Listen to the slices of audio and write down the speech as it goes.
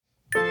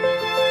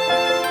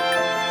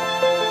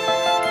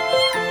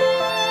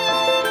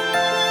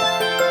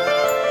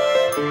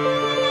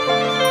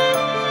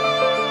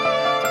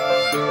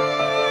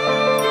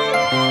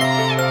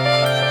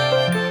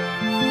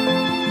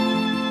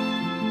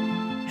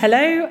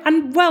Hello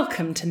and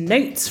welcome to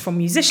Notes from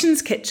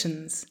Musicians'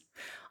 Kitchens.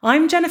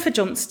 I'm Jennifer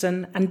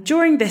Johnston, and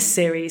during this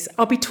series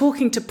I'll be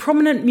talking to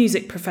prominent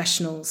music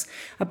professionals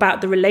about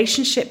the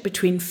relationship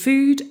between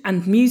food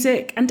and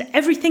music and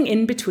everything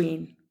in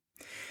between.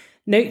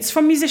 Notes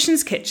from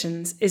Musicians'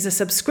 Kitchens is a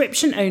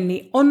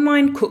subscription-only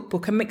online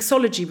cookbook and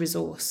mixology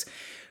resource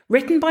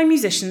written by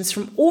musicians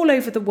from all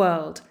over the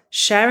world,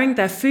 sharing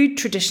their food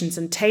traditions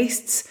and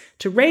tastes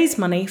to raise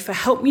money for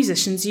Help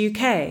Musicians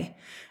UK,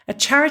 a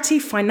charity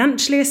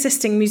financially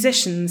assisting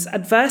musicians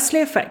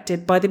adversely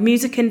affected by the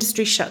music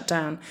industry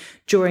shutdown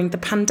during the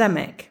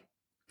pandemic.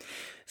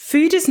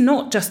 Food is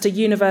not just a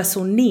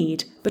universal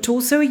need, but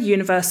also a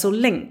universal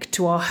link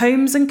to our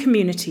homes and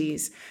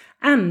communities,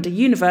 and a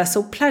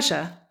universal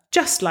pleasure,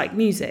 just like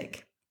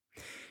music.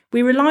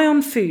 We rely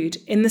on food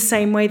in the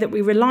same way that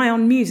we rely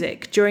on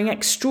music during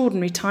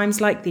extraordinary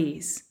times like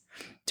these,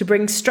 to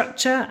bring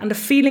structure and a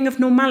feeling of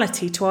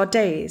normality to our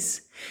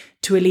days,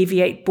 to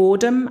alleviate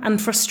boredom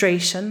and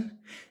frustration,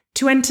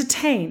 to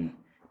entertain,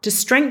 to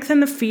strengthen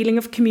the feeling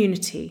of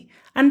community,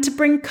 and to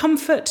bring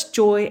comfort,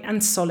 joy,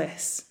 and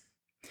solace.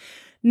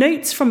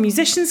 Notes from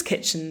Musicians'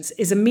 Kitchens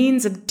is a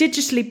means of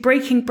digitally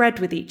breaking bread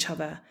with each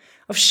other,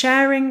 of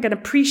sharing and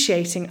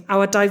appreciating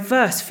our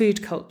diverse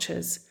food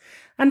cultures,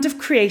 and of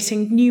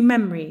creating new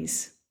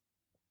memories.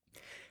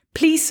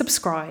 Please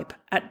subscribe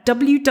at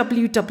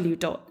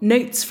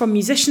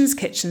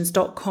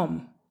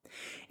www.notesfrommusicianskitchens.com.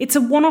 It's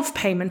a one-off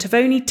payment of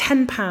only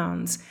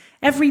 £10,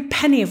 every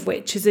penny of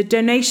which is a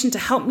donation to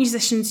Help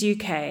Musicians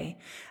UK,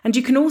 and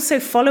you can also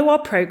follow our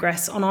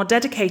progress on our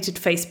dedicated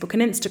Facebook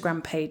and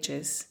Instagram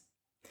pages.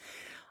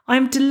 I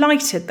am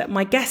delighted that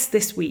my guest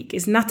this week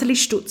is Nathalie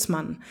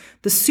Stutzmann,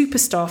 the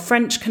superstar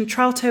French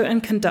contralto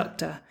and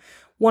conductor,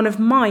 one of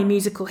my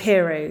musical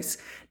heroes,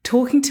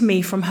 talking to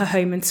me from her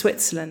home in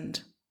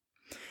Switzerland.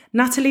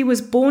 Nathalie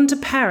was born to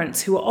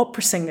parents who were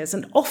opera singers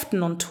and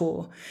often on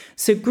tour,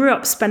 so grew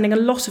up spending a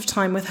lot of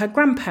time with her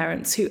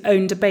grandparents who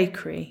owned a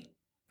bakery.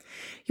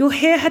 You'll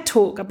hear her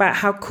talk about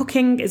how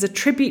cooking is a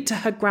tribute to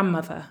her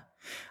grandmother,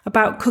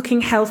 about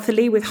cooking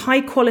healthily with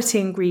high-quality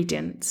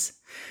ingredients,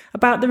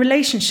 about the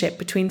relationship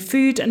between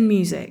food and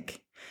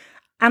music,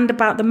 and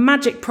about the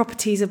magic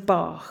properties of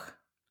Bach.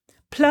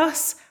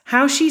 Plus,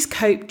 how she's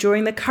coped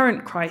during the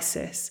current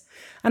crisis,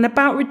 and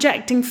about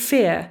rejecting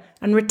fear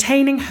and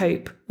retaining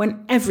hope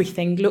when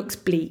everything looks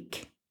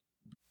bleak.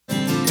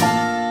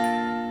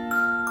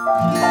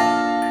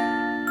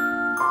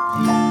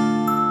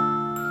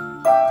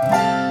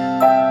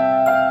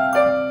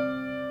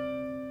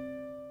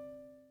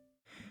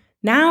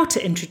 Now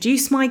to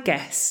introduce my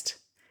guest.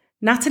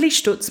 Nathalie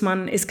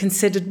Stutzmann is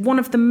considered one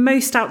of the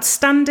most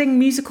outstanding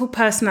musical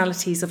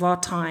personalities of our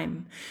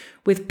time,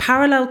 with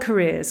parallel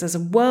careers as a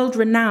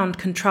world-renowned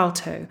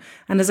contralto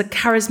and as a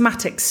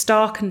charismatic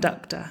star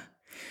conductor.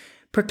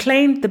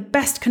 Proclaimed the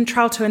best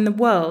contralto in the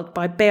world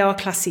by BR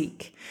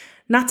Classique,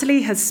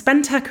 Nathalie has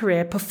spent her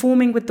career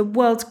performing with the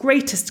world's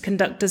greatest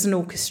conductors and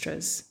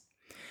orchestras.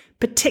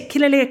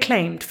 Particularly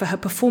acclaimed for her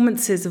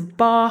performances of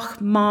Bach,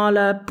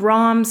 Mahler,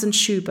 Brahms and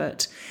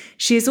Schubert,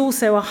 she is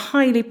also a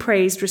highly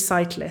praised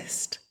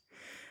recitalist.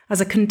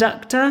 As a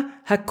conductor,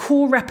 her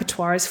core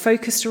repertoire is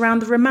focused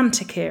around the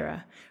Romantic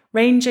era,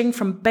 ranging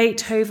from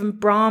Beethoven,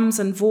 Brahms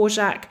and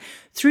Dvorak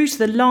through to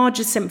the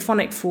larger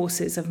symphonic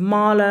forces of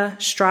Mahler,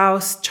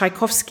 Strauss,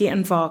 Tchaikovsky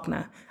and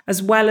Wagner,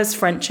 as well as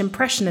French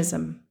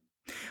Impressionism.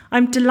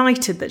 I'm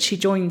delighted that she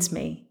joins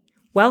me.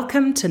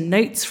 Welcome to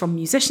Notes from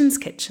Musicians'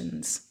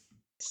 Kitchens.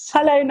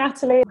 Hello,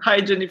 Nathalie.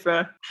 Hi,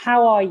 Jennifer.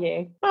 How are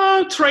you?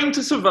 Trying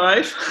to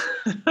survive.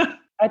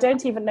 I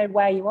don't even know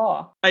where you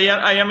are.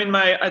 I am in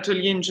my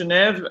atelier in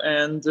Genève,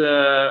 and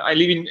I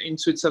live in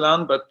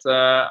Switzerland, but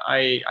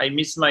I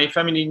miss my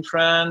family in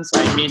France.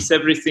 I miss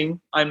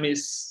everything. I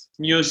miss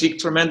music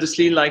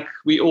tremendously, like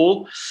we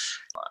all.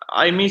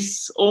 I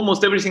miss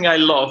almost everything I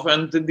love,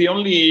 and the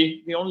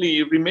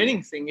only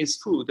remaining thing is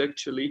food,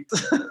 actually.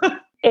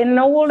 In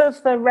all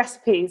of the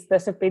recipes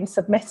that have been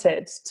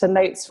submitted to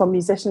Notes from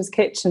Musicians'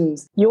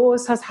 Kitchens,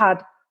 yours has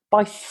had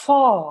by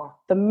far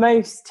the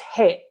most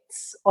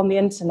hits on the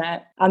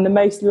internet and the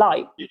most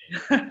likes.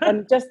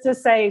 And just to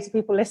say to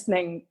people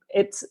listening,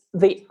 it's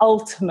the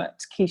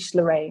ultimate quiche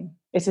Lorraine.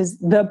 It is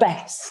the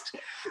best.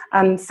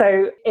 And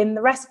so in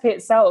the recipe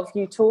itself,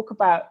 you talk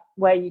about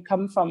where you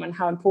come from and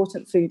how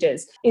important food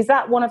is. Is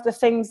that one of the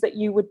things that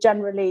you would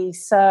generally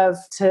serve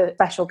to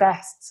special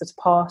guests at a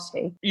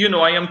party? You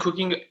know, I am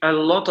cooking a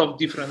lot of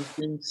different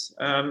things.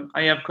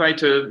 I have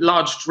quite a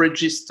large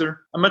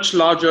register, much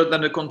larger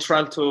than a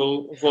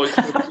contralto voice.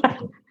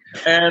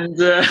 And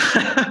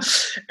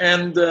this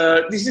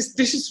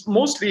is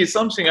mostly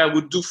something I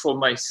would do for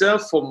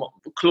myself, for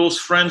close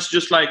friends,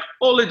 just like,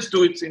 let's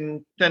do it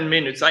in 10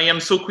 minutes. I am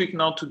so quick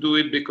now to do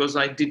it because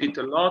I did it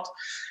a lot.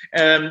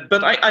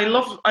 But I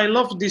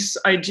love this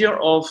idea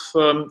of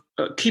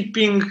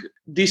keeping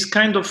this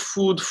kind of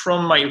food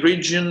from my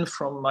region,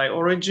 from my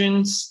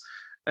origins,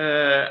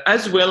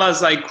 as well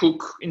as I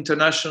cook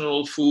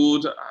international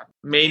food,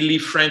 mainly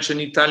French and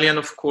Italian,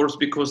 of course,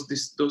 because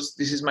this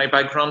is my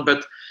background.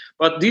 But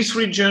But this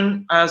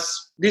region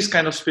has this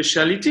kind of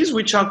specialities,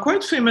 which are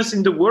quite famous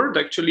in the world,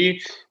 actually.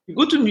 You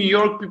go to New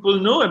York, people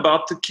know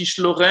about the quiche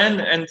Lorraine,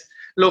 and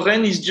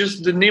Lorraine is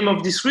just the name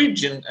of this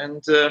region.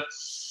 And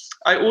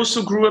I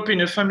also grew up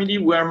in a family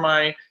where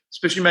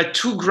especially my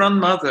two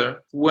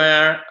grandmother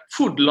were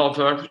food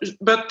lovers,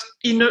 but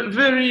in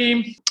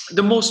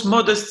the most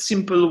modest,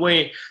 simple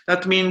way.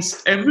 That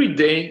means every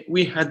day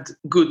we had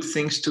good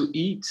things to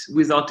eat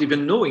without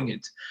even knowing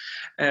it.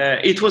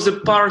 It was a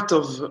part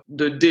of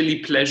the daily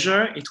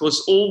pleasure. It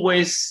was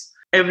always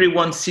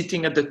everyone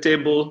sitting at the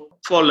table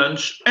for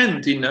lunch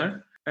and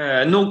dinner.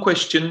 No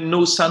question,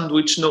 no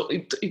sandwich, no.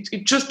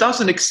 It just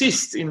doesn't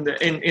exist in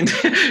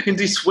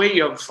this way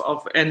of.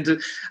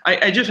 And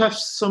I just have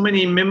so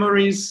many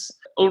memories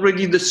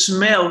already. The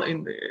smell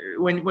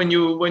when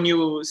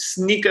you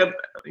sneak up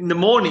in the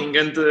morning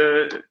and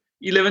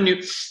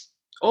 11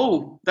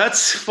 oh,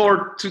 that's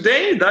for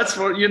today. That's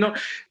for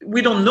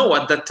we don't know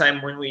at that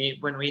time when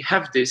we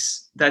have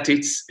this, that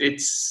it's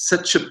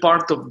such a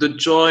part of the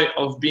joy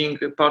of being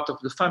a part of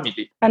the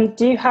family. And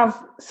do you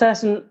have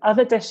certain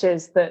other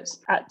dishes that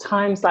at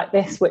times like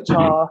this, which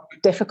are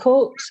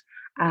difficult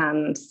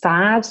and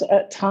sad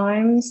at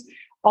times,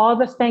 are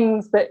the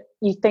things that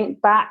you think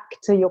back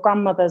to your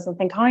grandmothers and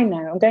think, I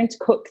know, I'm going to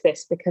cook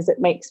this because it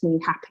makes me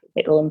happy.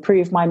 It'll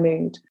improve my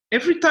mood.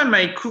 Every time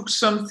I cook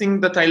something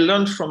that I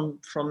learned from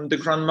the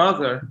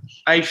grandmother,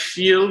 I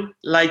feel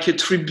like a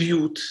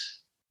tribute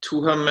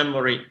to her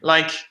memory.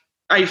 Like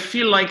I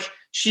feel like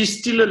she's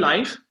still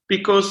alive,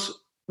 because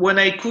when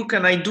I cook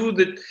and I do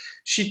that,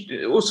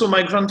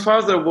 my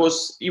grandfather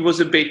was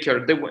a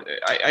baker.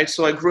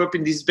 So I grew up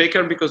in this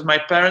baker because my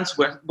parents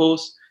were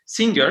both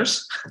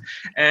singers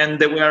and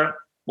they were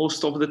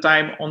most of the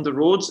time on the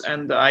roads.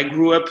 And I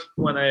grew up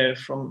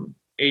from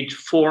age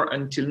 4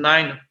 until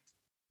 9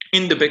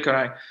 in the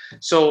bakery.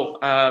 So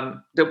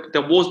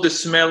there was the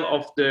smell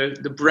of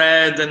the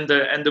bread and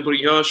the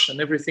brioche and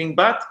everything,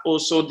 but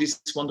also this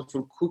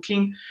wonderful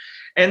cooking.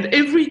 And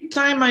every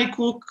time I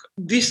cook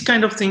this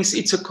kind of things,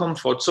 it's a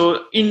comfort.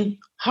 So in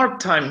hard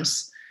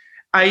times,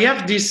 I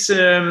have this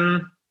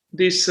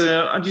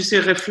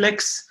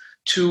reflex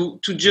to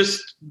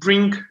just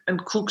bring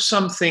and cook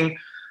something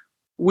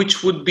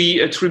which would be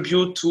a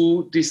tribute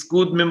to this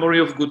good memory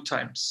of good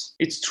times.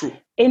 It's true.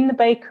 In the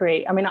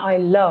bakery, I mean, I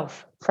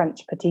love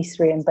French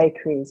patisserie and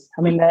bakeries.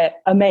 I mean, they're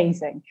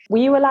amazing. Were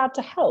you allowed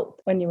to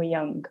help when you were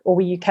young, or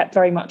were you kept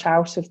very much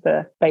out of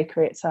the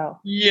bakery itself?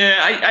 Yeah,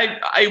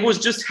 I was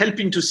just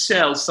helping to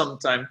sell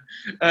sometime.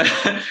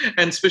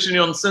 And especially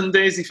on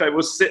Sundays, if I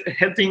was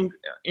helping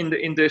in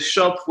the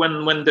shop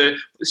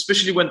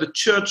especially when the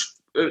church,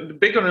 the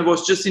bakery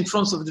was just in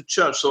front of the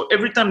church. So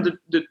every time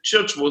the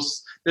church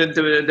was,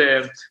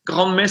 the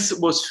Grand Messe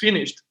was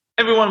finished,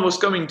 everyone was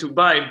coming to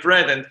buy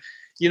bread. And,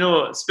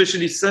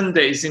 especially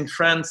Sundays in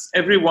France,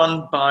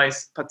 everyone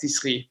buys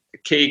patisserie,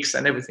 cakes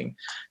and everything.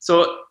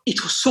 So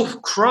it was so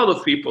crowd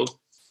of people.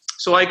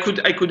 So I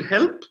could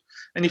help.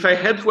 And if I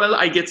help well,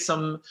 I get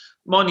some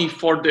money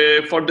for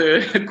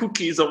the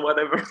cookies or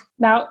whatever.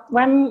 Now,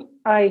 when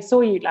I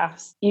saw you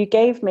last, you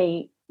gave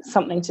me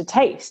something to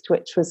taste,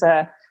 which was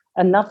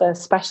another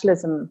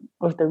specialism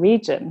of the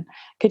region.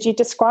 Could you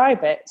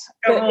describe it?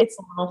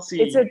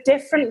 It's a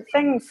different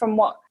thing from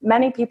what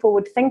many people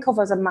would think of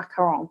as a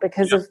macaron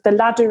because of the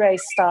Ladurée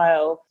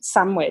style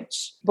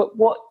sandwich. But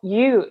what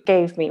you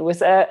gave me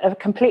was a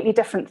completely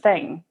different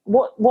thing.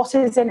 What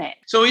is in it?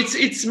 So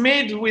it's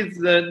made with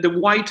the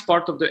white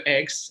part of the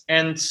eggs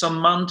and some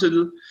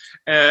mantle.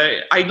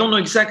 I don't know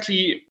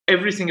exactly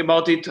everything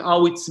about it,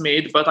 how it's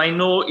made, but I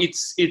know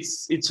it's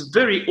a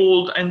very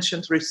old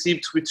ancient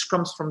recipe which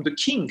comes from the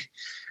king,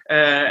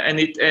 and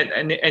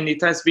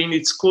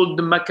it's called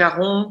the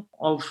macaron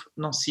of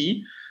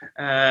Nancy,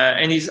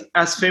 and is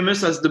as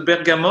famous as the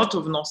bergamote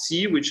of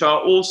Nancy, which are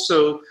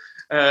also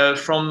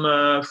from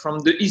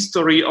the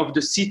history of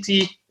the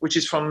city, which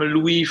is from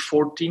Louis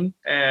XIV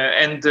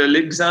and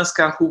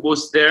Lexinska, who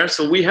was there.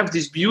 So we have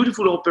this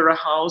beautiful opera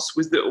house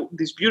with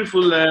this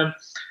beautiful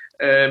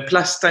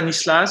Place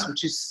Stanislas,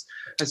 which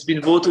has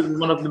been voted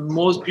one of the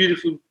most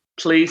beautiful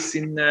places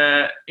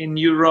in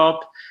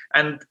Europe,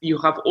 and you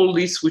have all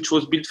this which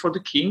was built for the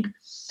king,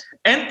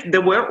 and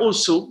there were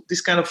also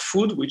this kind of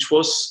food which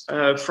was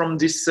from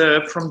this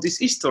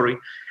history,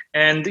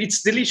 and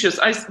it's delicious.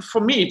 For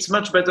me, it's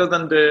much better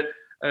than the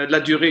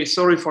Ladurée.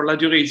 Sorry for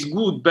Ladurée, it's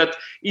good, but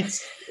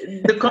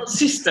the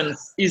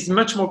consistency is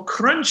much more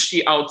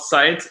crunchy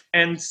outside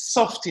and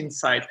soft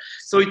inside.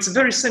 So it's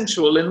very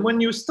sensual. And when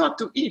you start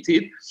to eat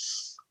it,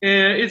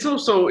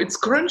 it's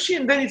crunchy,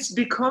 and then it's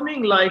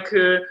becoming like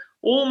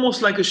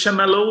almost like a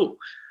chamallow.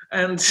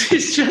 And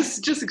it's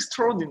just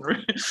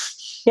extraordinary.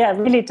 Yeah,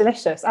 really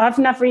delicious. I've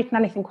never eaten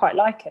anything quite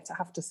like it, I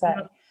have to say.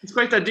 It's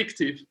quite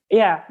addictive.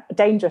 Yeah,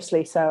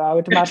 dangerously so, I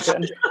would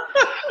imagine.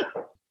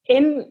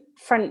 In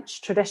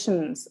French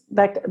traditions,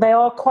 they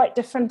are quite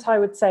different, I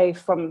would say,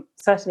 from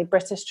certainly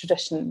British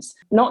traditions,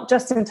 not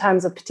just in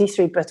terms of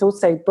patisserie, but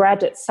also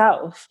bread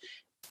itself.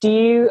 Do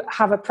you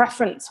have a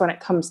preference when it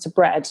comes to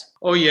bread?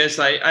 Oh yes,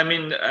 I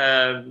mean,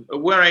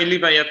 where I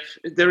live,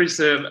 there is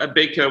a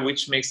baker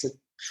which makes a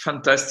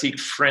fantastic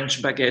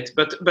French baguette,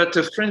 but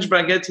a French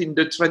baguette in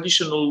the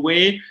traditional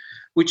way,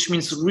 which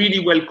means really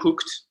well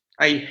cooked.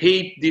 I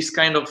hate this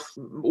kind of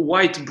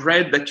white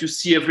bread that you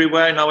see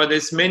everywhere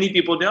nowadays. Many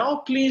people,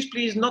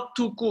 please, not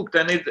too cooked.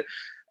 And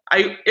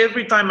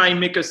every time I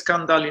make a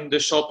scandal in the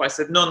shop, I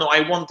said, no,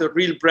 I want the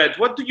real bread.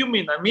 What do you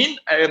mean? I mean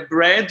a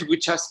bread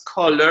which has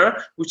color,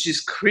 which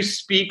is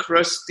crispy,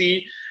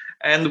 crusty,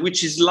 and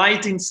which is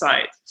light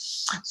inside.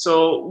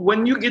 So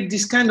when you get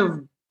this kind of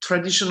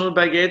traditional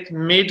baguette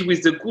made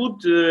with the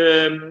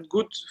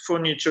good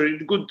furniture,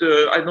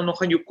 I don't know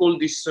how you call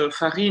this,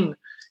 farine,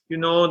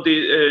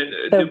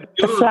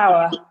 the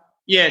flour.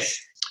 Yes,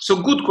 so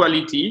good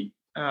quality.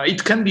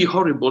 It can be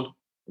horrible,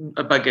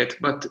 a baguette,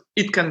 but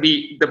it can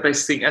be the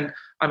best thing. And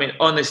I mean,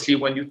 honestly,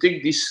 when you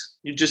take this,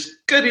 you just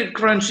cut it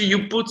crunchy,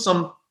 you put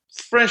some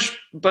fresh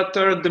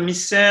butter, the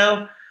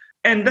micelle,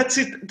 and that's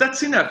it.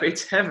 That's enough.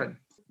 It's heaven.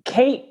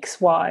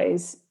 Cakes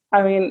wise,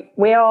 I mean,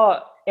 we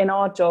are in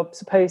our job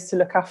supposed to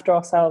look after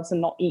ourselves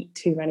and not eat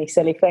too many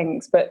silly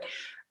things, but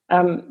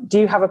do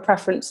you have a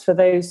preference for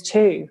those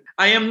too?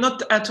 I am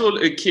not at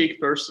all a cake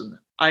person.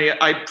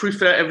 I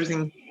prefer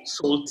everything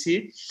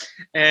salty,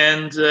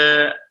 and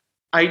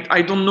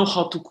I don't know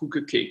how to cook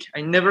a cake.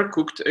 I never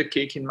cooked a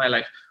cake in my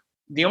life.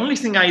 The only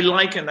thing I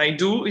like and I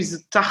do is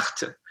a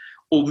tarte.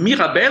 Or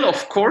Mirabelle,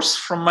 of course,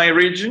 from my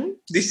region.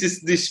 This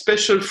is the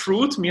special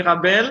fruit,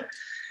 Mirabelle,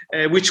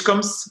 which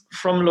comes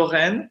from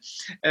Lorraine.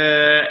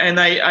 And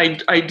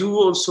I do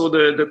also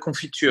the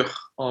confiture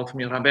of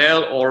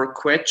Mirabelle or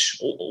quetch,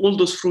 all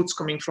those fruits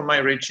coming from my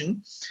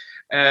region.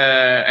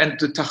 And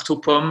the tarte aux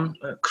pommes,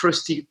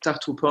 crusty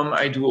tarte aux pommes,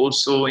 I do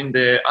also in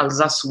the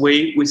Alsace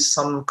way with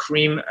some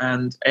cream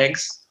and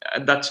eggs.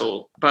 That's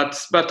all.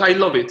 But I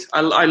love it.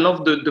 I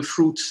love the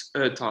fruit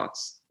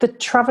tarts. The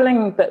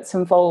travelling that's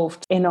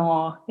involved in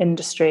our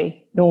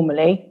industry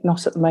normally,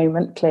 not at the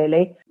moment,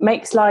 clearly,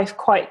 makes life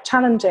quite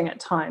challenging at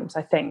times,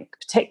 I think.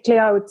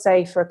 Particularly, I would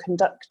say, for a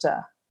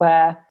conductor,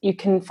 where you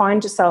can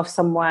find yourself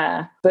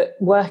somewhere but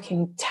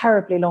working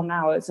terribly long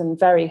hours and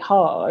very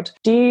hard.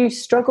 Do you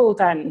struggle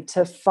then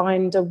to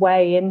find a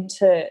way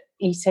into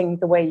eating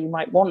the way you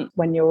might want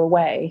when you're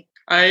away?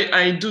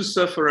 I do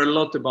suffer a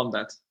lot about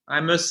that.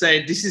 I must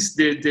say, this is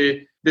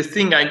the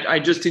thing I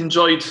just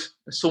enjoyed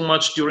so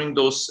much during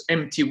those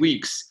empty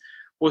weeks,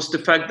 was the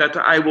fact that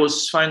I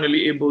was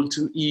finally able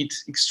to eat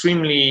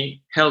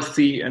extremely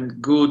healthy and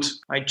good.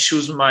 I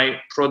choose my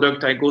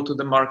product, I go to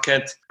the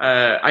market.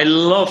 I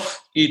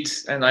love it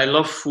and I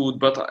love food,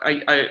 but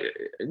I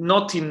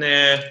not in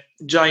a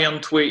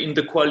giant way, in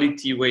the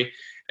quality way.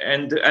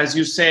 And as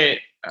you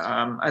say,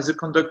 as a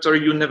conductor,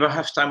 you never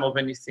have time of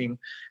anything.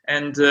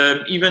 And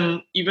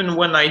even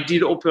when I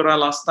did opera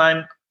last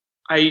time,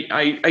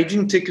 I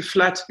didn't take a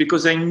flat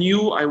because I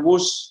knew I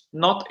was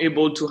not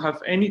able to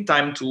have any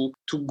time to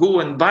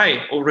go and buy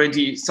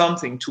already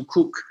something to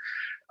cook.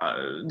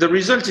 The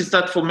result is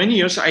that for many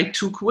years I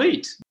took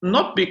weight,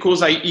 not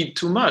because I eat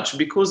too much,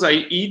 because I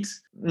eat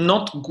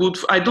not good.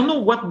 I don't know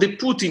what they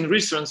put in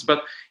restaurants,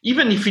 but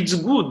even if it's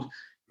good,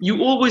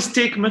 you always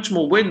take much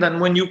more weight than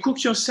when you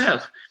cook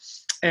yourself.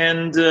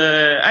 And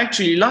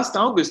actually, last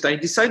August, I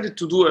decided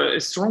to do a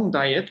strong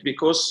diet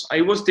because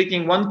I was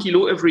taking 1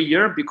 kilo every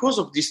year because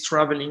of this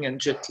traveling and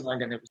jet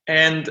lag and everything.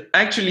 And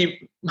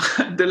actually,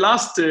 the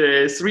last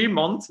 3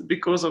 months,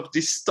 because of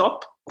this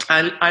stop,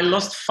 I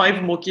lost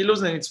 5 more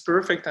kilos and it's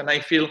perfect. And I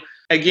feel,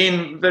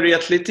 again, very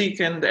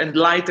athletic and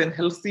light and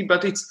healthy.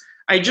 But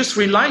I just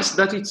realized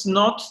that it's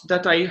not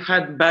that I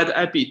had bad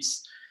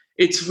habits.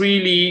 It's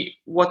really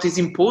what is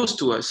imposed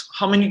to us.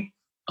 How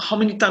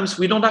many times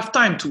we don't have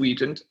time to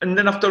eat, and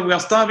then after we are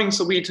starving,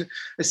 so we eat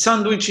a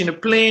sandwich in a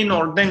plane,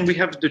 or then we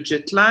have the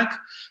jet lag,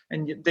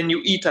 and then you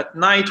eat at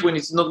night when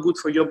it's not good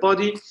for your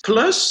body.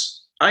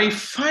 Plus, I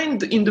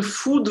find in the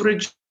food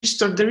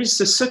register there is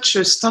such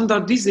a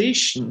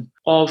standardization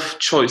of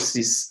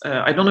choices.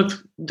 I don't know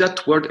if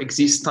that word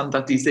exists,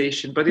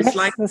 standardization, but it's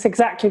yes, that's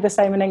exactly the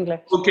same in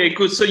English. Okay,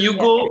 good. So you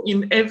go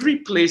in every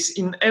place,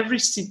 in every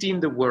city in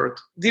the world.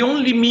 The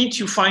only meat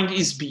you find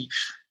is beef.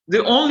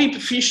 The only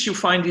fish you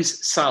find is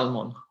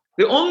salmon.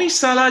 The only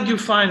salad you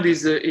find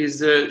is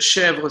a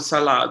chèvre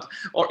salad.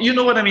 Or you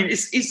know what I mean?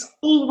 It's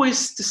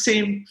always the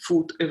same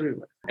food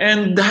everywhere.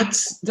 And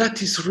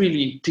that is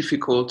really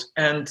difficult.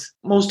 And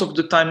most of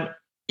the time,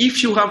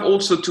 if you have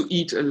also to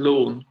eat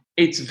alone,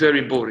 it's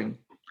very boring.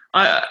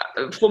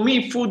 For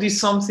me, food is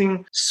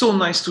something so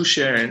nice to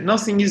share.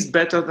 Nothing is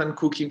better than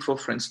cooking for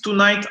friends.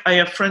 Tonight, I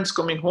have friends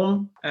coming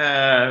home.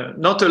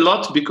 Not a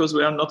lot, because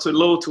we are not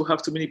allowed to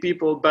have too many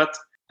people, but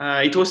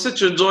it was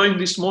such a joy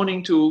this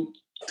morning to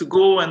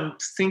go and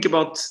think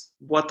about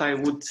what I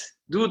would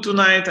do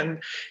tonight,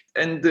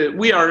 and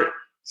we are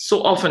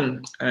so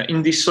often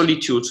in this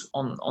solitude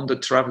on the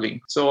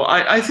traveling. So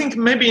I think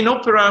maybe in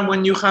opera,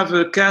 when you have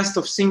a cast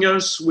of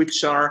singers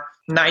which are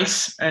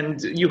nice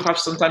and you have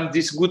sometimes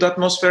this good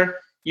atmosphere,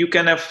 you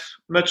can have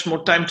much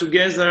more time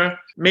together.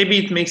 Maybe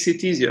it makes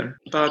it easier,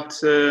 but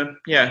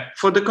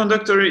for the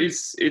conductor,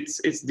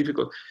 it's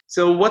difficult.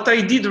 So what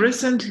I did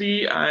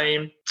recently,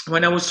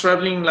 when I was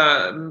traveling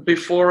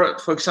before,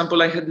 for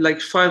example, I had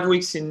like 5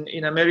 weeks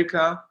in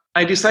America.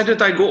 I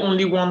decided I go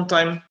only one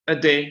time a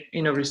day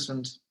in a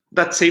restaurant.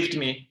 That saved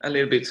me a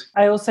little bit.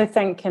 I also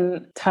think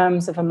in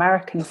terms of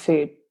American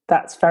food,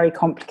 that's very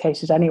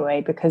complicated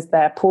anyway, because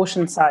their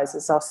portion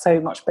sizes are so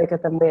much bigger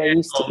than we are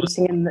used to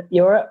eating in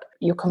Europe.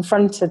 You're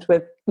confronted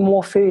with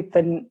more food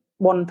than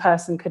one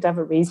person could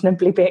ever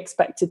reasonably be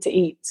expected to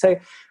eat. So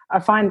I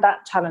find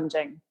that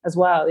challenging as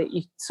well, that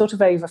you sort of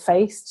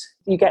overfaced.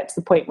 You get to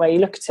the point where you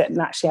look at it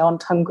and actually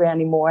aren't hungry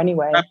anymore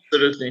anyway.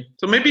 Absolutely.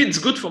 So maybe it's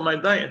good for my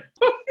diet.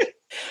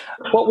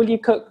 What will you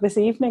cook this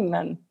evening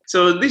then?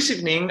 So this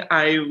evening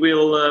we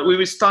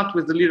will start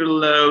with a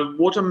little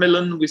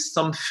watermelon with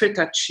some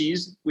feta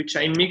cheese, which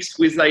I mixed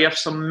with, I have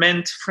some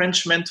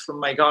French mint from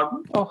my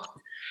garden. Oh.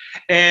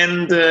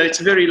 And it's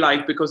very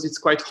light because it's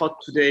quite hot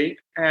today.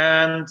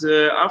 And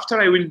after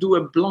I will do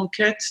a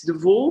blanquette de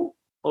veau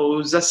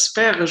aux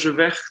asperges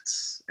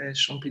vertes et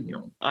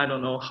champignons. I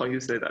don't know how you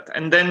say that.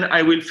 And then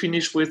I will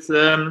finish with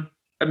a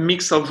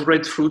mix of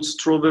red fruits,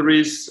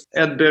 strawberries,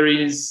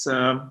 berries,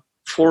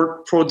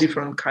 four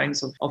different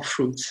kinds of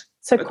fruits.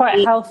 So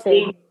quite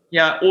healthy.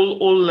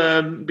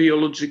 All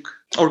biologic,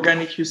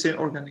 organic, you say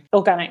organic?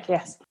 Organic,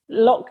 yes.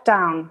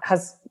 Lockdown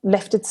has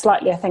lifted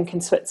slightly, I think, in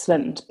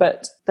Switzerland,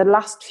 but the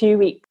last few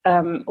weeks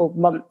or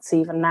months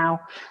even now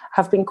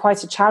have been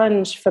quite a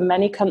challenge for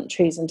many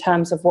countries in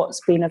terms of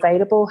what's been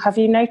available. Have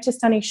you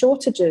noticed any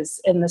shortages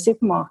in the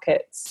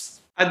supermarkets?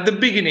 At the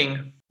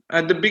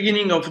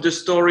beginning of the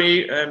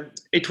story,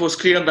 it was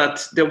clear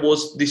that there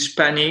was this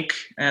panic,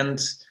 and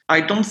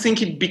I don't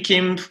think it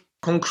became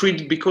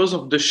concrete because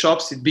of the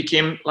shops. It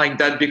became like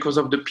that because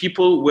of the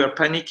people who were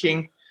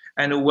panicking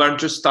and who were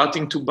just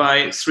starting to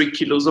buy 3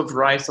 kilos of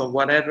rice or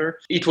whatever.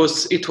 It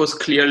was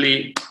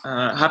clearly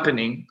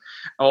happening.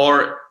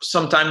 Or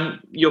sometimes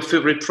your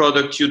favorite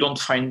product, you don't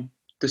find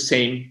the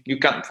same. You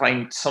can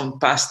find some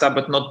pasta,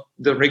 but not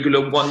the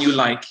regular one you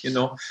like, you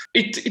know.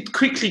 It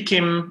quickly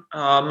came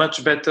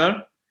much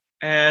better.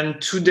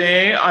 And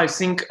today, I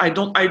think I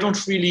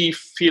don't really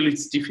feel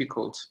it's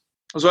difficult.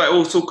 So I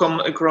also come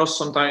across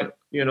sometimes,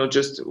 you know,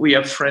 just we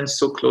have friends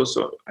so close.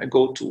 So I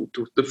go to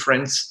the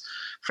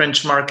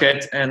French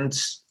market, and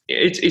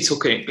it's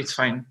okay. It's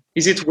fine.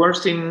 Is it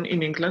worse in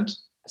England?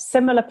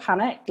 Similar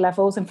panic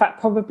levels, in fact,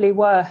 probably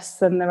worse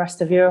than the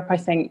rest of Europe, I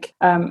think.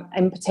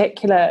 In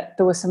particular,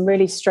 there were some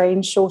really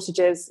strange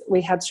shortages.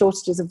 We had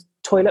shortages of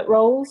toilet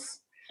rolls.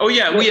 Oh,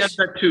 yeah, we had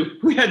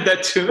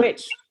that too.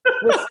 Which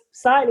was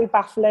slightly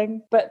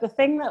baffling. But the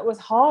thing that was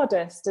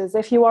hardest is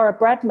if you are a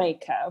bread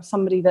maker or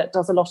somebody that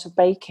does a lot of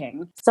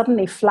baking,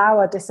 suddenly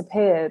flour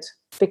disappeared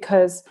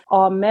because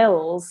our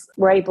mills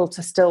were able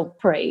to still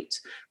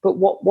operate. But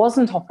what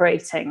wasn't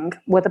operating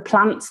were the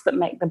plants that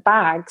make the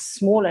bags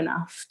small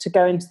enough to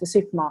go into the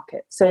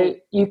supermarket. So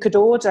you could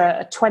order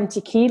a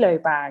 20 kilo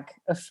bag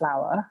of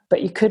flour,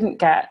 but you couldn't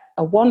get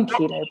a 1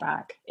 kilo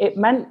bag. It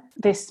meant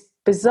this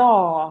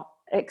bizarre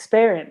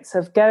experience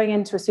of going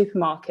into a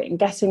supermarket and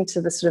getting to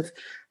the sort of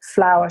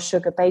flour,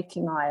 sugar,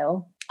 baking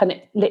aisle, and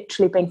it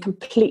literally being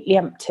completely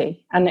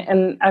empty.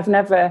 And I've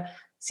never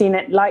seen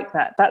it like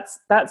that.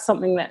 That's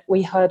something that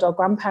we heard our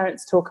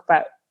grandparents talk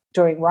about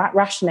during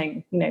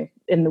rationing, you know,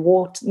 in the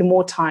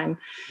wartime.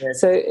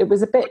 Yes. So it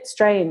was a bit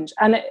strange.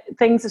 And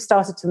things have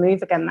started to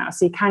move again now.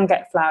 So you can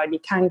get flour and you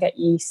can get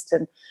yeast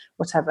and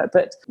whatever.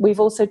 But we've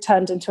also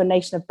turned into a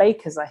nation of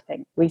bakers, I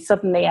think.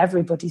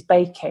 Everybody's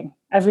baking.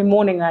 Every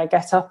morning I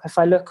get up, if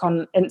I look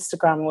on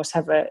Instagram or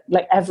whatever,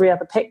 like every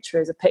other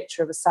picture is a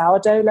picture of a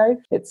sourdough loaf.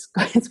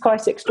 It's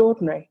quite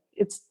extraordinary.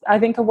 It's, I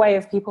think, a way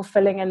of people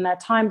filling in their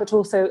time, but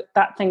also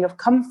that thing of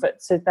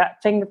comfort. So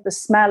that thing of the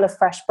smell of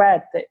fresh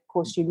bread that, of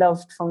course, you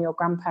loved from your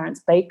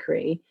grandparents'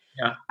 bakery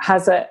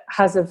has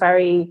a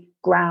very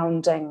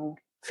grounding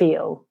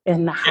feel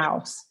in the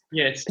house.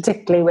 Yes,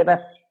 particularly with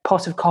a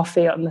pot of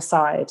coffee on the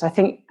side. I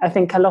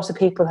think a lot of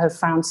people have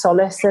found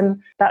solace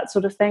in that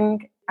sort of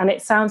thing. And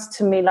it sounds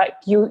to me like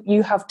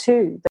you have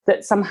too,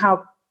 that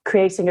somehow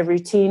creating a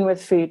routine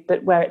with food,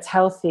 but where it's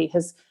healthy,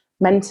 has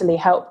mentally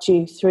helped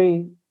you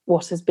through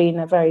what has been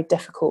a very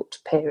difficult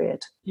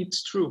period.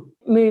 It's true.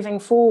 Moving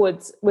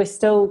forwards, we're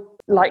still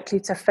likely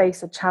to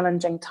face a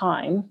challenging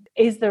time.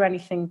 Is there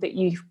anything that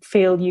you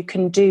feel you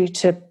can do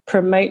to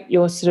promote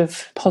your sort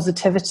of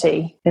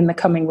positivity in the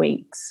coming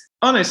weeks?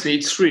 Honestly,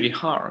 it's really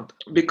hard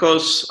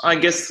because I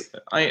guess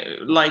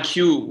like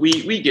you,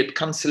 we get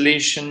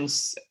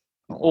cancellations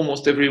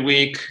almost every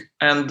week.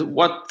 And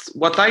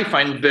what I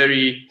find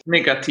very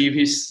negative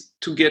is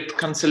to get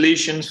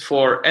cancellations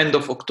for end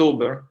of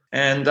October.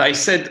 And I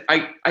said,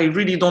 I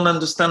really don't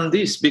understand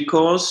this,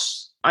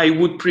 because I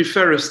would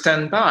prefer a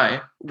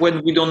standby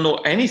when we don't know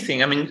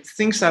anything. I mean,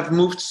 things have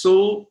moved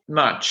so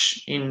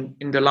much in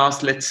the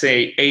last, let's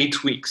say,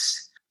 8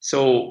 weeks.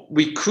 So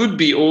we could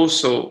be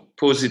also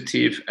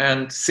positive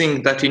and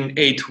think that in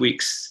 8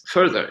 weeks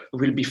further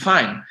we'll be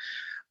fine.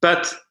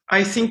 But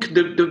I think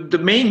the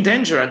main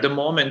danger at the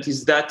moment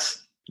is that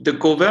the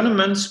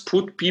governments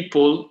put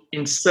people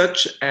in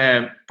such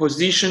a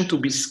position to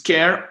be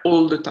scared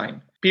all the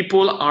time.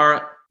 People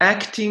are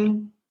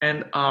acting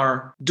and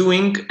are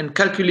doing and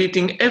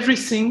calculating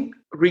everything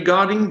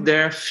regarding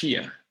their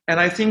fear. And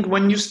I think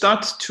when you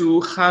start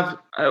to have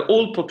a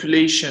whole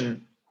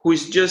population who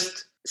is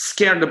just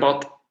scared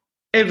about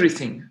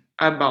everything,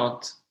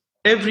 about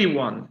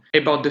everyone,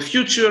 about the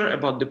future,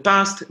 about the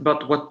past,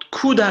 about what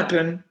could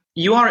happen,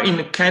 you are in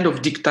a kind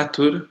of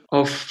dictator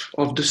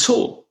of the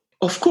soul.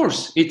 Of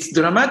course, it's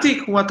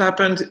dramatic what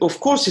happened. Of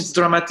course, it's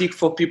dramatic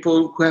for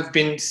people who have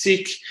been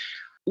sick,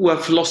 who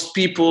have lost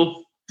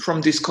people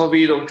from this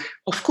COVID,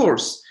 of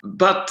course.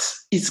 But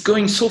it's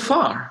going so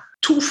far,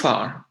 too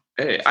far.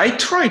 I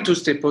try to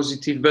stay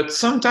positive, but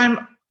sometimes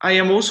I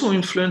am also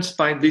influenced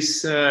by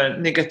this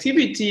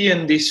negativity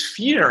and this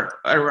fear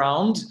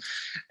around.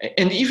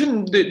 And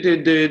even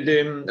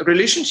the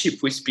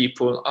relationship with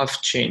people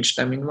have changed.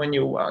 I mean, when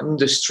you are in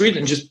the street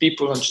and just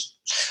people are just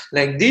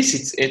like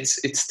this,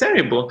 it's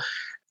terrible.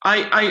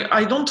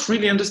 I don't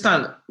really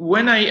understand.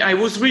 When I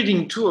was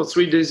reading 2 or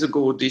 3 days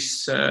ago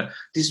this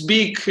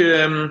big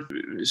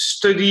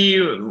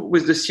study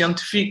with the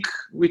scientific,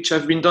 which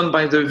have been done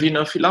by the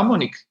Wiener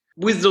Philharmonic,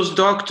 with those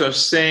doctors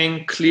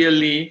saying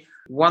clearly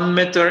 1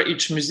 meter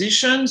each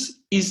musicians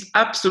is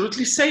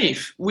absolutely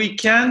safe. We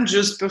can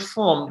just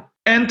perform.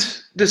 And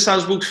the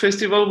Salzburg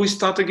Festival will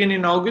start again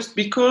in August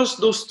because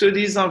those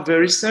studies are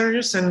very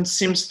serious and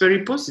seems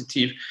very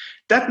positive.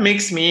 That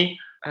makes me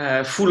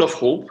full of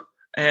hope,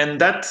 and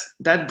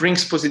that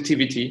brings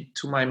positivity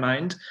to my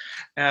mind.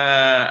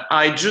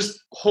 I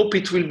just hope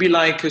it will be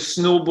like a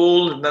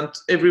snowball and that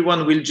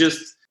everyone will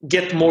just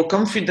get more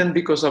confident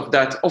because of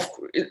that.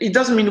 It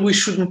doesn't mean we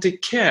shouldn't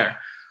take care,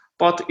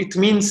 but it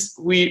means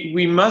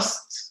we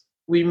must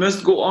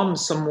go on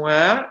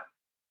somewhere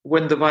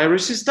when the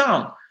virus is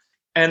down.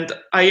 And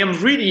I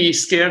am really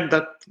scared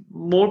that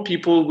more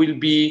people will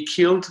be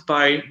killed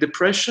by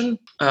depression,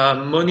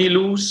 money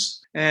loss,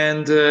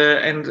 and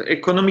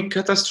economic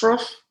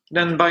catastrophe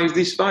than by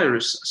this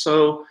virus.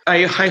 So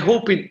I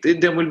hope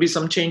there will be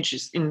some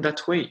changes in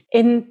that way.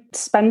 In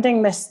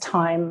spending this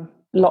time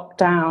locked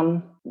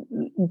down,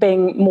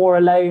 being more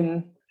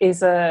alone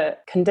is a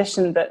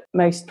condition that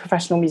most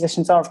professional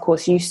musicians are, of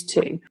course, used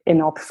to.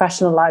 In our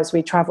professional lives,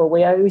 we travel,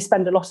 we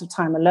spend a lot of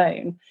time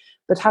alone.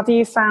 But have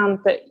you found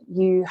that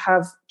you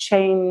have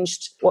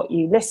changed what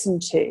you listen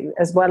to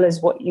as well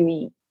as what you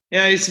eat?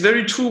 Yeah, it's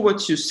very true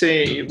what you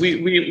say.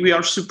 We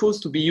are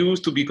supposed to be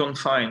used to be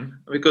confined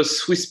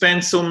because we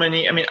spend so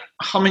many,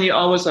 how many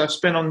hours I've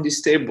spent on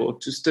this table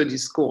to study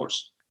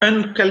scores?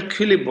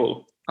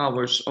 Uncalculable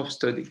hours of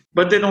study.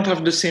 But they don't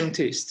have the same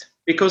taste.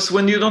 Because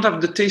when you don't have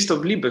the taste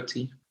of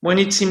liberty, when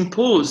it's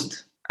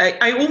imposed,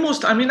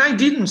 I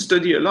didn't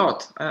study a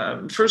lot.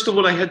 First of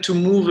all, I had to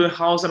move a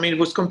house. It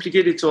was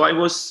complicated. So I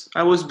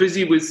was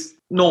busy with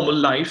normal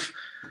life,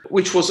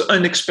 which was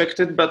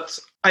unexpected. But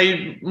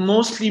I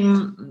mostly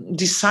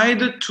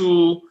decided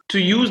to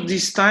use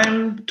this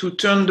time to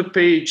turn the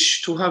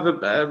page, to have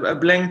a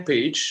blank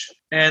page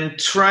and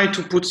try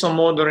to put some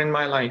order in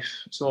my life.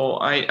 So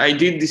I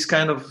did this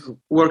kind of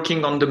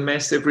working on the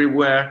mess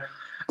everywhere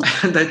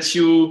that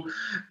you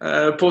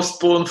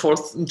postpone for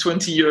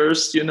 20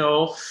 years,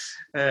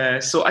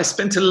 So I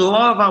spent a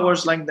lot of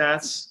hours like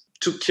that,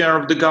 took care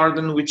of the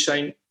garden, which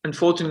I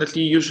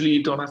unfortunately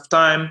usually don't have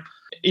time.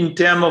 In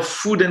terms of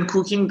food and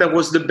cooking, that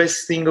was the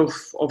best thing of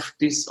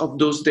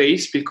those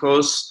days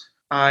because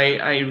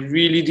I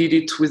really did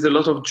it with a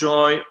lot of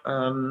joy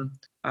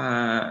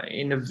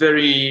in a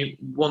very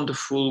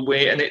wonderful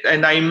way.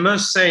 And I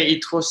must say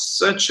it was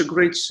such a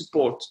great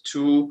support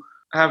to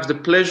have the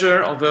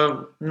pleasure of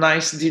a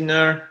nice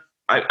dinner.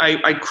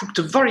 I cooked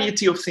a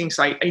variety of things.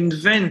 I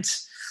invent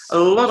a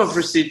lot of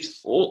recipes.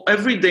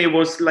 Every day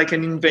was like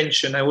an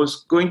invention. I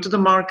was going to the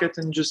market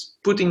and just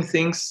putting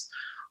things.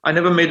 I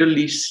never made a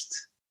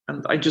list.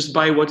 And I just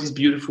buy what is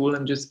beautiful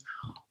and just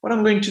what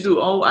I'm going to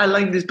do. Oh, I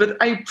like this, but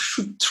I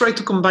should try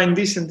to combine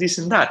this and this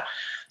and that.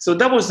 So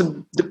that was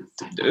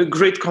a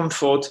great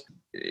comfort.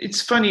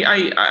 It's funny.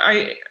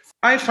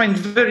 I find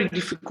very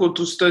difficult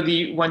to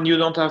study when you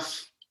don't have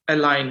a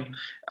line.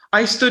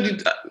 I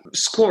studied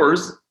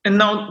scores and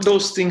now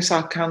those things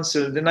are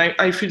cancelled and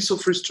I feel so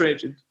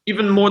frustrated,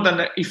 even more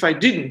than if I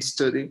didn't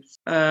study.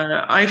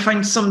 I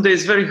find some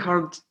days very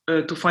hard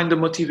to find the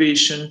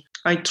motivation.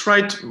 I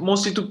tried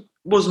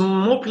was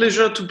more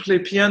pleasure to play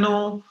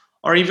piano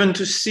or even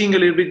to sing a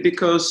little bit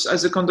because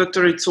as a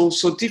conductor it's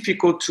also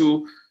difficult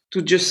to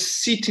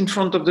just sit in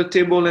front of the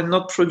table and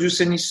not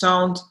produce any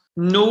sound,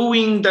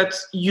 knowing that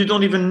you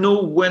don't even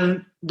know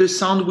when the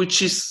sound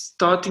which is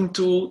starting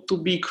to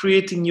be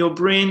created in your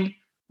brain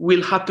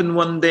will happen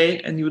one day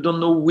and you don't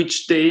know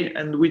which day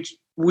and with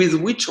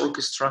which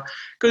orchestra.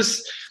 Because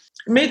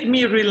it made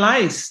me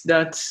realize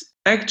that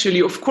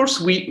actually, of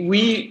course,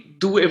 we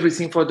do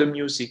everything for the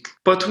music,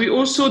 but we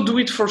also do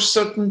it for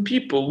certain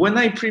people. When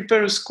I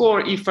prepare a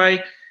score, if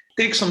I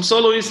take some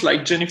soloists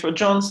like Jennifer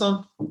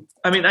Johnson,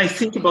 I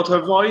think about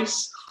her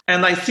voice.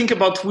 And I think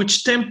about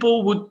which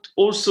tempo would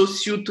also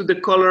suit to the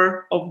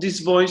color of this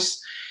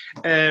voice,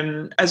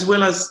 as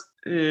well as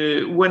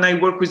when I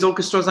work with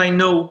orchestras, I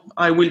know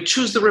I will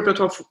choose the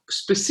repertoire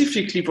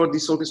specifically for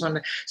this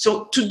orchestra.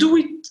 So to do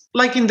it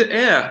like in the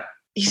air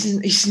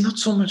is not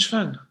so much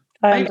fun.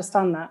 I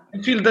understand that.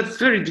 I feel that's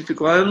very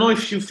difficult. I don't know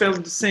if you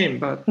felt the same,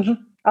 but...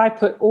 I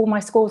put all my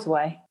scores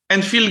away.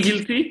 And feel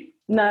guilty?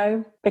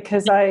 No,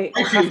 because I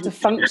have to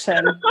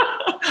function.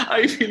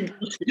 I feel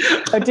guilty.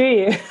 Oh, do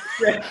you?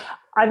 Yeah.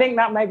 I think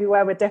that may be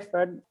where we're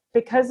different.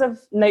 Because of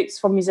Notes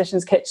from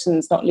Musicians'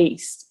 Kitchens, not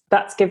least,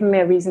 that's given me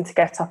a reason to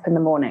get up in the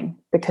morning,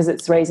 because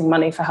it's raising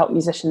money for Help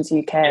Musicians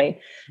UK,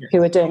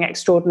 who are doing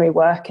extraordinary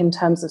work in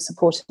terms of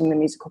supporting the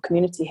musical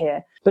community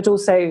here. But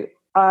also,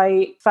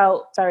 I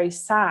felt very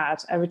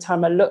sad every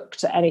time I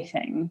looked at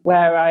anything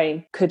where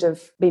I could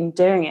have been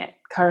doing it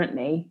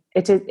currently.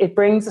 It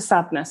brings a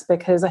sadness,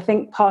 because I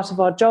think part of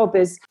our job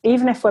is,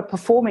 even if we're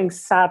performing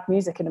sad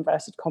music in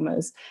inverted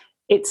commas,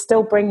 it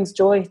still brings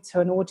joy to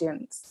an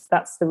audience.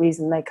 That's the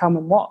reason they come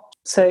and watch.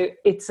 So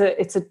it's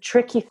a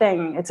tricky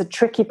thing. It's a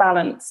tricky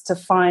balance to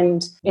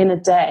find in a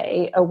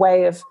day a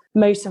way of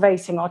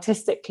motivating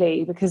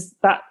artistically, because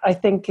that, I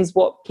think, is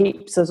what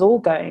keeps us all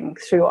going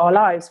through our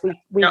lives.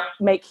 We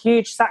make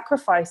huge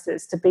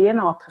sacrifices to be in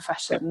our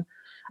profession.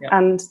 Yeah.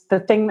 And the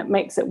thing that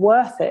makes it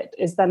worth it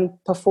is then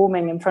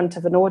performing in front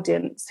of an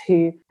audience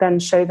who then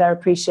show their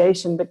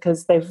appreciation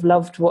because they've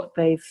loved what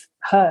they've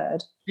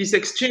heard. This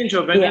exchange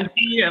of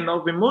energy and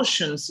of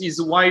emotions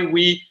is why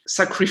we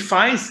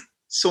sacrifice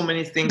so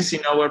many things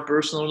in our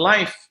personal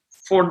life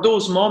for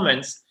those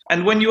moments.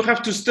 And when you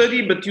have to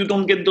study, but you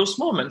don't get those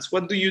moments,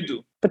 what do you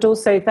do? But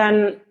also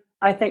then,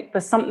 I think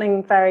there's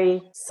something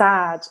very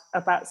sad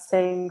about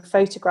seeing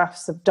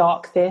photographs of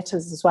dark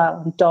theatres as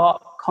well, and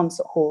dark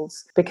concert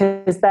halls,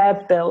 because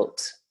they're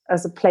built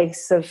as a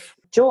place of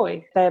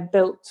joy. They're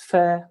built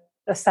for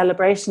a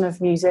celebration of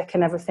music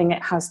and everything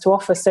it has to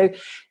offer. So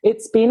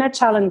it's been a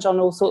challenge on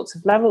all sorts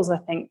of levels, I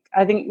think.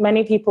 I think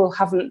many people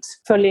haven't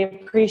fully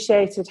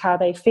appreciated how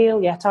they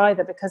feel yet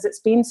either, because it's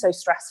been so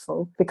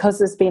stressful, because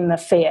there's been the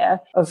fear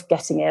of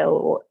getting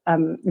ill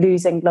or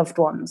losing loved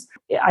ones.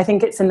 I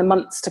think it's in the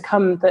months to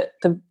come that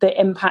the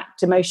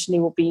impact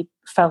emotionally will be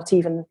felt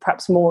even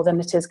perhaps more than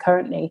it is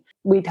currently.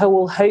 We'd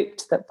all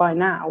hoped that by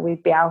now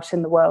we'd be out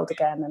in the world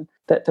again, and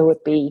that there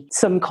would be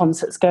some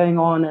concerts going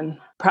on, and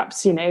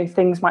perhaps,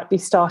 things might be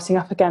starting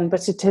up again,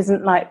 but it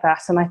isn't like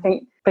that. And I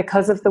think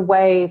because of the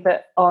way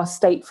that our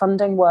state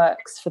funding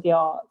works for the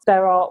arts,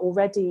 there are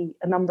already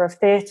a number of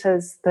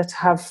theatres that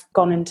have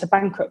gone into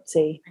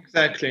bankruptcy.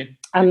 Exactly.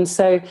 And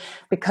so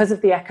because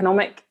of the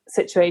economic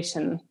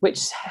situation,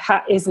 which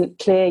isn't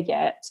clear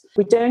yet,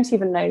 we don't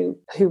even know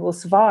who will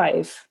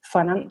survive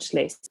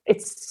financially.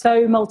 It's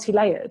so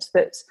multi-layered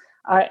that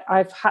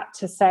I've had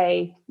to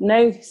say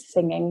no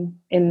singing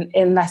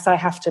unless I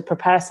have to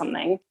prepare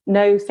something,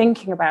 no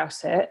thinking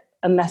about it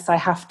unless I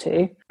have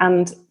to,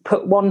 and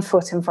put one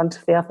foot in front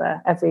of the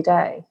other every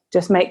day.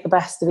 Just make the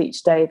best of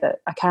each day that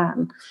I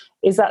can.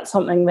 Is that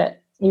something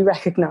that you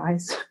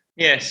recognise?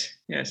 Yes.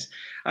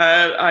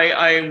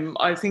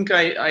 I think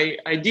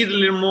I did a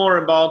little more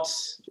about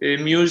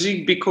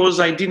music because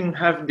I didn't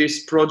have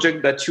this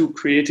project that you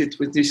created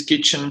with this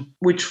kitchen,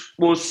 which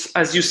was,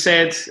 as you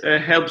said,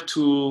 help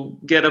to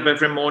get up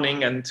every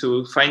morning and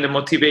to find a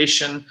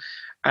motivation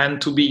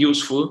and to be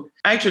useful.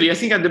 Actually, I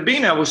think at the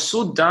beginning I was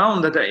so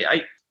down that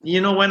I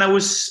when I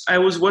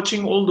was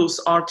watching all those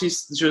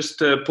artists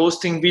just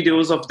posting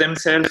videos of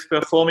themselves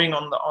performing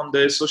on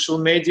the social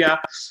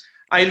media,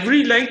 I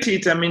really liked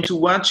it. I mean, to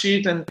watch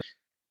it,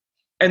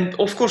 and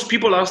of course,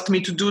 people asked me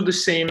to do the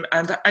same,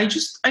 and I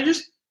just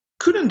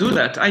couldn't do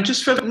that. I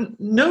just felt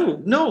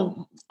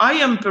no. I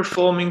am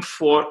performing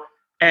for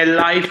a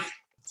live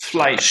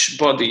flesh,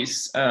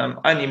 bodies,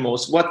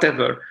 animals,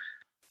 whatever.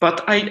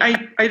 But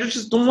I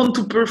just don't want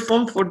to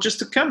perform for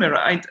just a camera.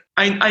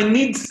 I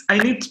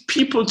need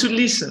people to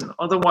listen.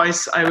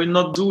 Otherwise, I will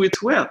not do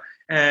it well.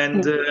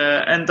 And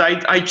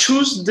I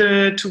choose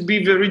to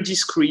be very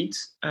discreet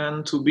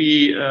and to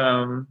be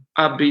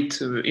a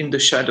bit in the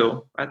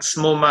shadow. That's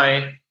more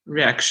my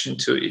reaction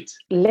to it.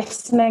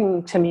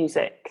 Listening to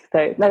music,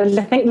 though,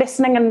 I think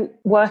listening and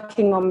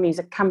working on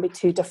music can be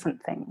two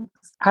different things.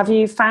 Have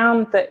you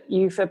found that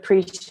you've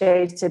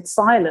appreciated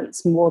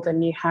silence more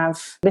than you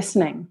have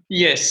listening?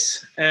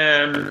 Yes,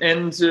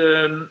 and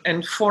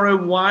for a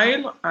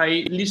while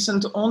I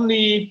listened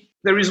only.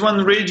 There is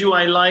one radio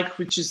I like,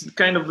 which is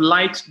kind of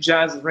light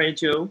jazz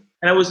radio.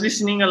 And I was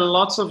listening a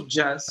lot of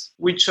jazz,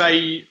 which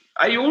I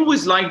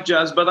always like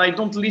jazz, but I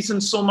don't listen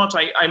so much.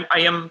 I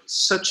am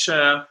such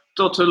a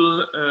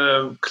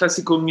total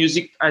classical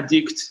music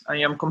addict. I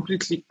am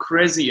completely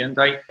crazy. And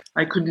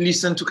I could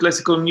listen to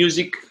classical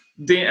music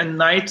day and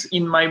night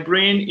in my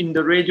brain, in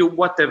the radio,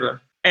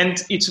 whatever.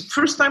 And it's the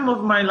first time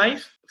of my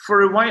life.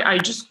 For a while, I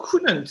just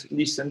couldn't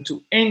listen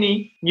to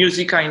any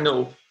music I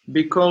know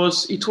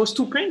because it was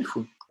too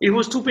painful. It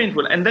was too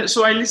painful. And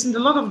so I listened a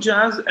lot of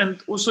jazz,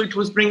 and also it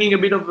was bringing a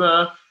bit of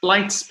a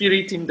light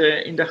spirit in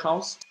the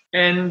house.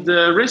 And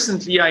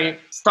recently I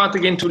start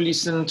again to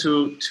listen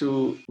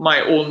to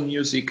my own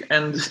music,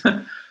 and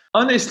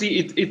honestly,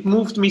 it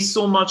moved me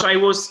so much. I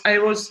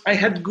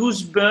had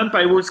goosebumps.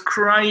 I was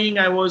crying.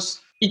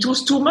 It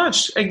was too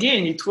much.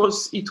 Again, it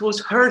was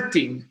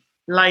hurting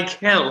like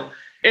hell.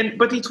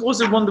 But it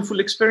was a wonderful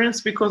experience,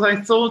 because I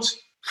thought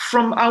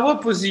from our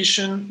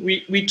position,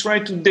 we try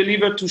to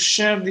deliver, to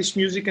share this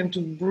music and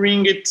to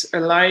bring it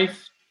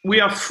alive. We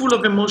are full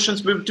of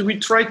emotions, but we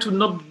try to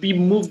not be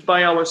moved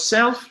by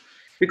ourselves,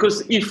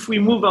 because if we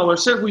move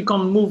ourselves, we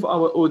can move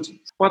our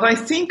audience. But I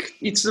think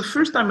it's the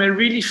first time I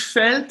really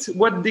felt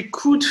what they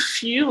could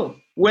feel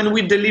when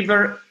we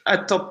deliver a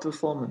top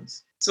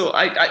performance. So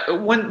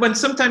when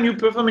sometimes you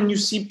perform and you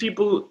see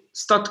people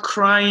start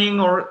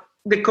crying, or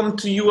they come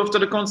to you after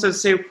the concert and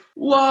say,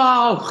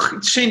 wow,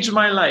 it changed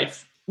my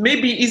life.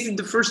 Maybe is it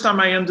the first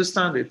time I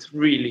understand it,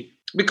 really?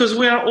 Because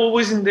we are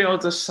always in the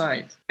other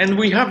side. And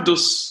we have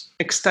those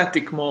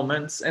ecstatic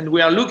moments, and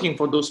we are looking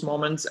for those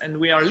moments, and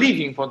we are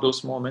living for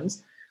those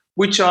moments,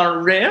 which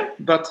are rare,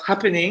 but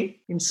happening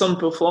in some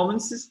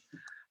performances.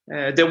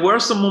 There were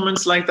some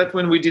moments like that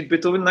when we did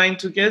Beethoven 9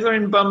 together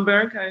in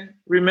Bamberg. I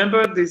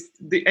remember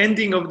the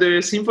ending of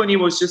the symphony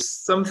was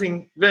just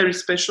something very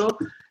special.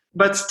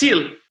 But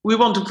still, we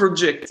want to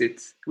project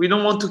it. We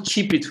don't want to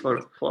keep it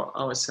for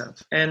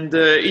ourselves. And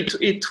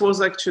it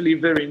was actually a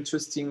very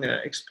interesting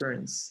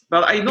experience.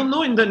 But I don't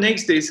know in the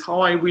next days how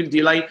I will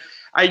deal.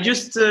 I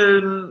just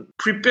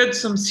prepared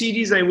some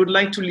CDs I would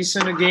like to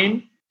listen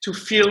again, to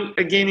feel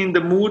again in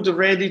the mood,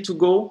 ready to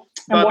go.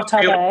 And what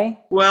are they?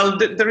 Well,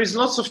 there is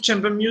lots of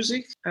chamber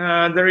music.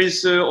 There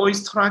is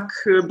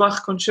Oistrakh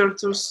Bach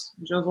concertos,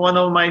 just one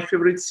of my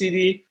favorite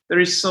CD. There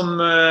is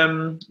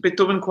some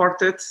Beethoven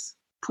quartets.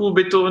 Poor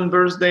Beethoven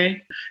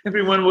birthday.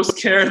 Everyone was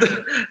scared.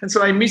 And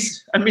so I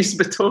miss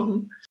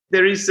Beethoven.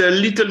 There is a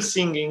little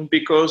singing,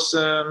 because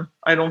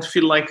I don't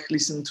feel like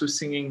listening to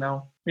singing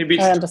now. Maybe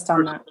I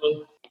understand that.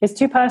 It's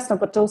too personal,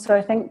 but also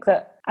I think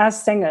that as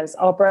singers,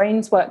 our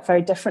brains work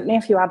very differently.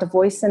 If you add a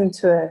voice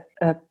into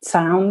a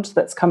sound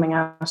that's coming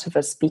out of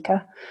a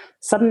speaker,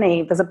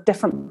 suddenly there's a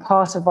different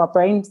part of our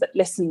brains that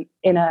listen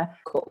in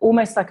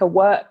almost like a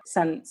work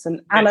sense,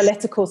 an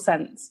analytical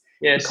sense.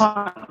 Yes. You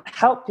can't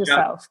help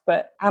yourself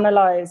but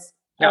analyze,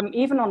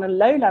 even on a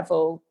low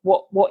level,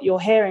 what you're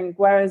hearing.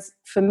 Whereas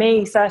for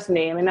me,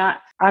 certainly, I mean,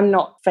 I'm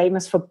not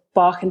famous for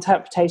Bach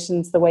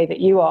interpretations the way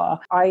that you are.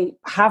 I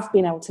have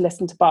been able to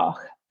listen to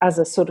Bach as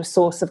a sort of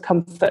source of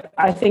comfort,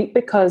 I think,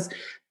 because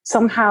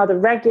somehow the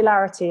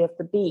regularity of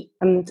the beat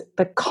and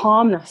the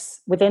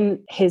calmness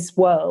within his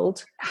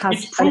world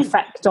has an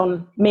effect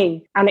on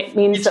me. And it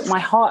means that my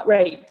heart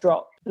rate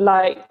drops,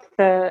 like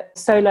the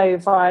solo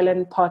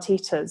violin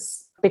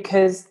partitas,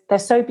 because they're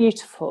so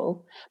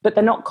beautiful, but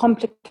they're not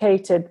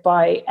complicated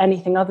by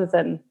anything other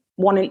than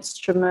one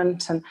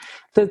instrument, and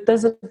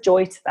there's a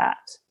joy to that.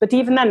 But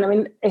even then, I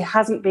mean, it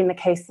hasn't been the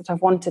case that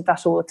I've wanted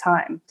that all the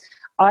time.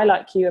 I,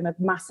 like you, am a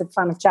massive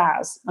fan of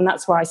jazz, and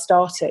that's where I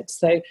started.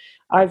 So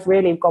I've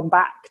really gone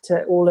back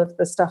to all of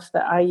the stuff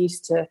that I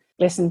used to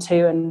listen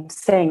to and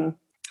sing.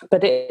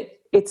 But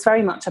it's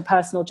very much a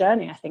personal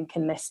journey, I think,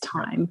 in this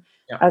time,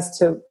 as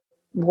to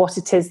what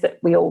it is that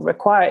we all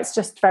require. It's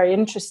just very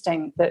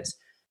interesting that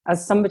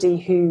as somebody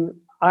who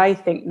I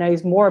think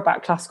knows more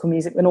about classical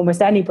music than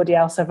almost anybody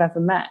else I've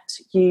ever met,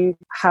 you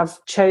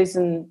have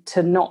chosen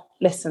to not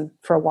listen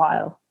for a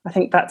while. I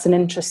think that's an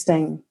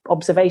interesting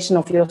observation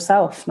of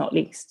yourself, not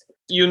least.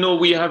 You know,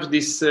 we have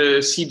this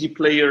CD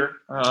player,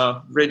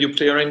 radio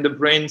player in the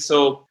brain.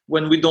 So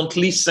when we don't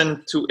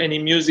listen to any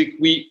music,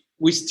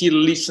 we still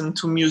listen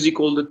to music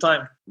all the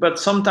time. But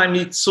sometimes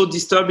it's so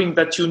disturbing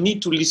that you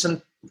need to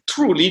listen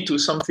truly to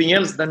something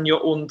else than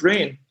your own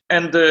brain.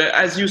 And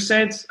as you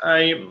said,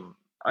 I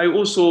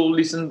also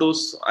listen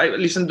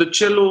the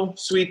cello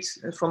suite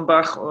from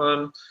Bach,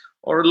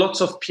 or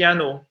lots of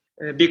piano,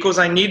 because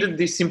I needed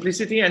this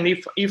simplicity. And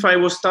if I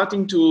was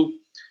starting to,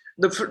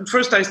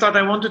 first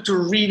I wanted to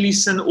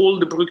re-listen all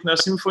the Bruckner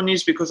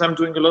symphonies, because I'm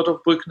doing a lot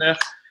of Bruckner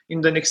in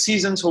the next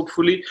seasons,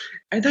 hopefully.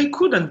 And I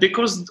couldn't,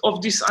 because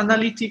of this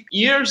analytic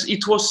ears.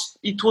 It was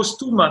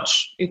too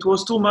much. It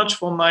was too much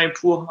for my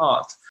poor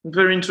heart.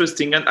 Very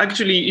interesting. And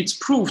actually, it's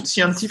proved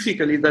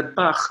scientifically that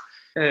Bach,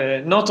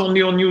 not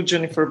only on you,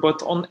 Jennifer,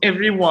 but on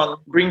everyone,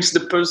 brings the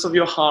pulse of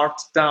your heart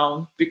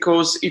down,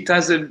 because it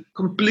has a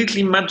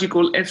completely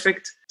magical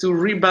effect to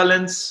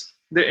rebalance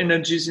the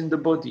energies in the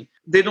body.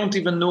 They don't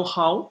even know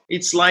how.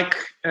 It's like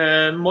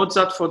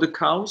Mozart for the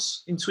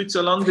cows in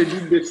Switzerland. They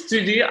did the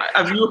study.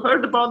 Have you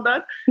heard about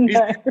that?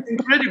 No. It's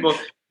incredible.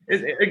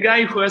 A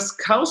guy who has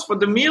cows for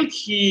the milk,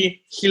 he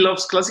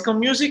loves classical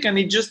music, and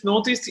he just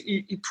noticed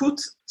he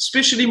put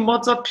especially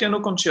Mozart piano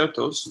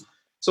concertos.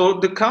 So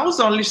the cows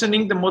are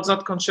listening the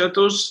Mozart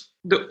concertos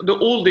the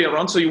whole day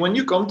around. So when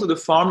you come to the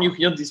farm, you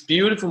hear this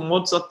beautiful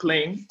Mozart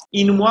playing.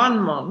 In 1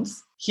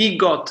 month, he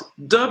got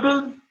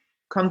double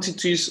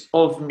quantities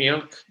of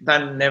milk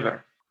than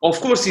never. Of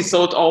course, he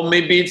thought,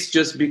 maybe it's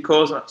just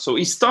because. So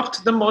he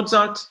stopped the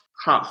Mozart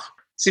half.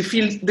 They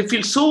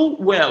feel so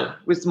well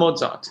with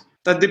Mozart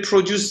that they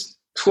produce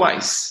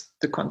twice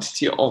the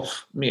quantity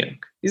of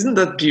milk. Isn't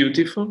that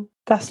beautiful?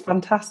 That's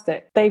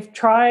fantastic. They've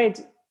tried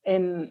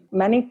in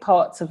many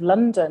parts of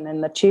London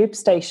in the tube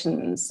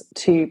stations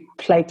to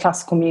play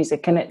classical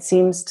music, and it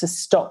seems to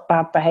stop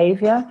bad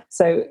behaviour.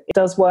 So it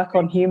does work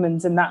on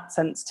humans in that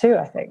sense too,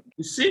 I think.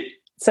 You see?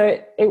 So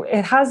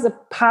it has the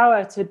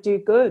power to do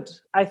good.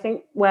 I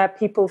think where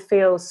people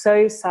feel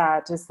so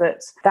sad is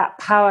that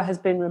power has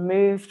been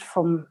removed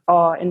from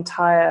our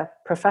entire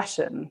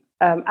profession.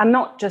 And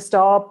not just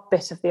our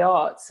bit of the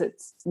arts,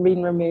 it's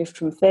been removed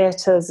from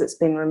theatres, it's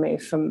been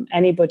removed from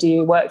anybody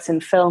who works in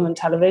film and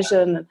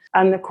television.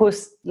 And of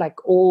course, like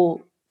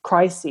all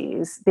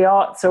crises, the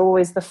arts are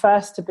always the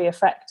first to be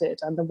affected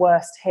and the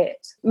worst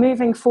hit.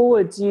 Moving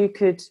forward, you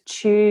could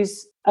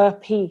choose a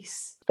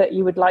piece that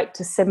you would like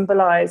to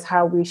symbolise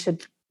how we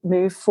should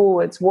move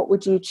forwards. What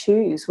would you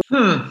choose?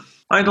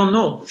 I don't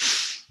know.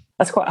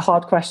 That's quite a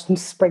hard question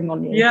to spring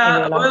on you.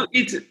 Yeah, well,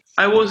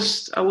 I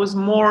was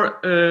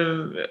more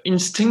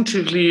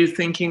instinctively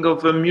thinking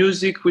of a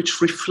music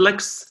which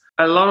reflects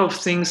a lot of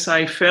things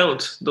I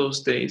felt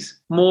those days,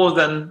 more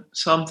than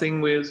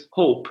something with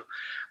hope.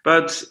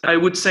 But I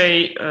would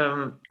say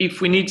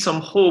if we need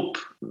some hope,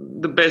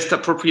 the best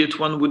appropriate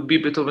one would be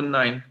Beethoven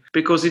 9,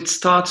 because it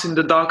starts in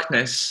the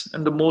darkness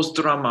and the most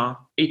drama.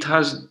 It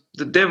has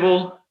the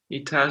devil,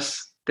 it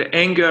has the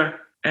anger,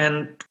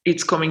 and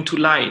it's coming to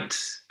light.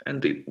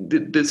 And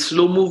the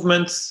slow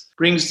movements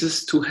brings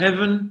us to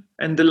heaven,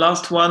 and the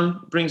last one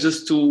brings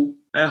us to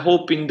a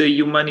hope in the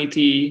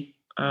humanity,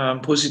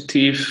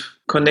 positive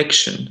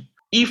connection.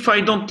 If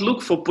I don't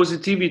look for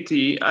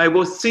positivity, I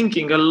was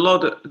thinking a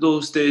lot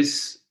those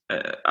days,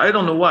 I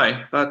don't know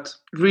why, but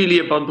really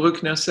about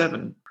Bruckner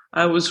 7.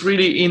 I was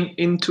really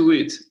into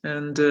it,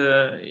 and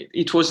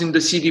it was in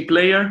the CD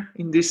player,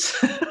 in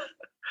this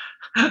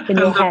in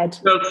your head,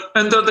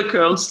 under the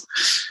curls.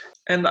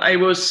 And I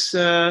was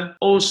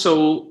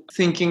also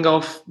thinking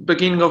of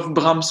beginning of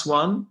Brahms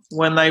 1.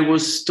 When I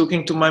was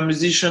talking to my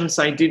musicians,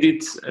 I did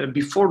it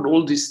before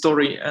all this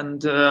story.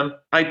 And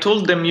I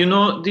told them,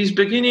 this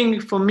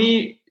beginning for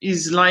me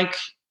is like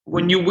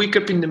when you wake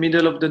up in the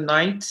middle of the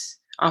night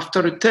after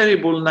a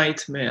terrible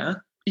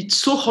nightmare. It's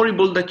so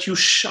horrible that you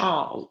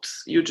shout.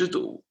 You just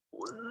do,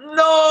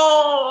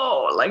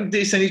 no, like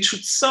this. And it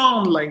should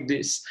sound like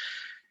this.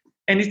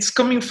 And it's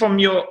coming from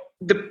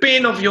the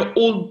pain of your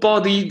whole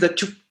body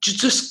that you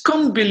just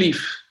can't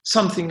believe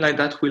something like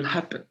that will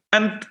happen.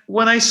 And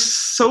when I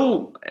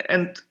saw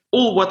and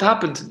all what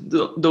happened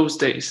those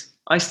days,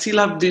 I still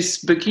have this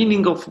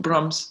beginning of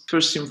Brahms'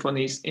 first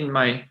symphonies in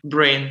my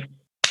brain,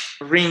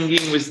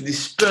 ringing with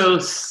this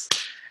pulse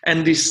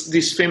and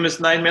this famous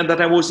nightmare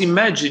that I was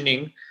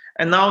imagining.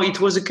 And now it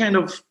was a kind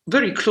of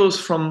very close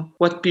from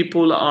what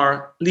people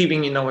are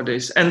living in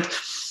nowadays. And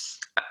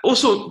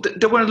also,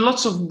 there were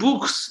lots of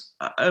books.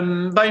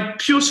 By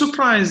pure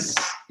surprise,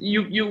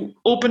 you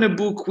open a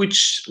book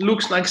which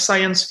looks like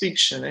science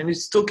fiction, and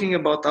it's talking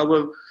about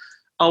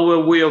our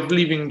way of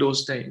living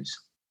those days.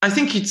 I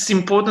think it's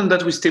important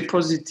that we stay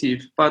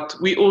positive, but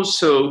we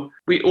also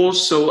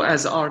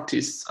as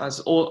artists,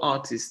 as all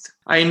artists,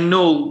 I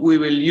know we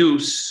will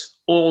use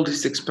all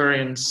this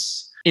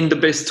experience in the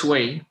best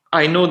way.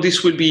 I know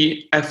this will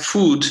be a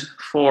food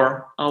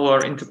for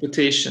our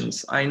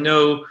interpretations. I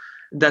know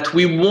that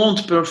we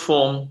won't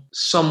perform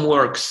some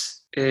works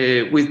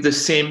with the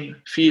same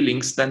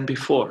feelings than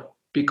before,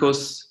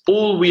 because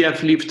all we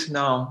have lived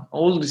now,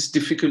 all these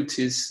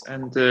difficulties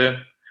and the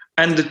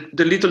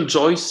little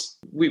joys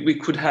we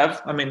could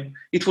have. I mean,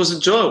 it was a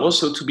joy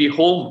also to be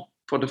home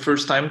for the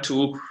first time.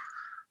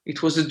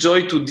 It was a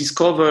joy to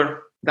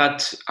discover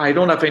that I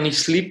don't have any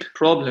sleep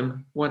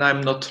problem when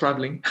I'm not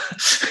traveling.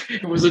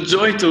 It was a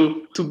joy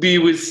to be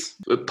with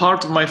a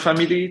part of my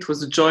family. It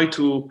was a joy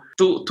to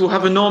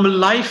have a normal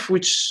life,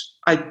 which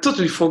I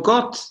totally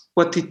forgot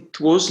what it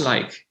was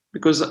like,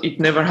 because it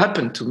never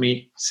happened to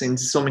me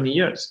since so many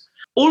years.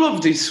 All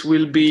of this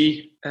will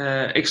be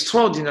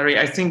extraordinary.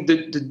 I think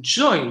that the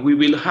joy we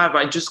will have,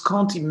 I just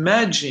can't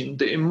imagine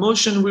the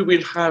emotion we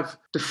will have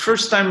the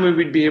first time we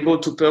will be able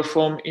to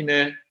perform in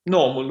a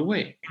normal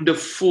way. In the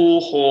full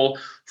hall,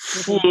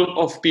 full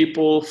of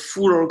people,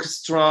 full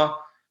orchestra,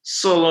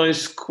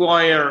 soloist,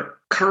 choir,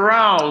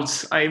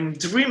 crowds. I'm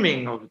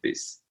dreaming of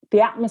this. The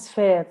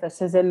atmosphere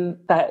that is in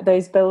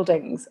those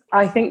buildings,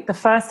 I think the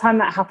first time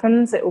that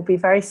happens, it will be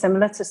very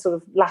similar to sort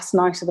of last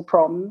night of the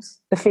proms.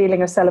 The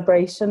feeling of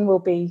celebration will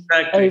be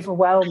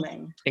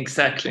overwhelming.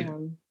 Exactly.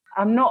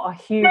 I'm not a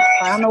huge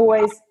fan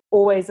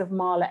always of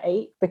Mahler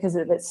 8 because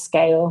of its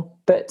scale,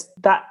 but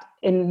that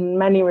in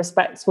many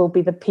respects will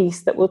be the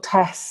piece that will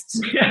test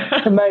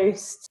the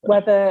most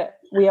whether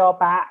we are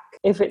back.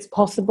 If it's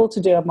possible to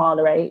do a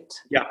Mahler 8,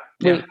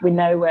 we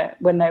know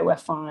we're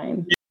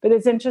fine. But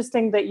it's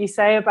interesting that you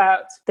say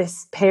about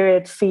this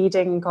period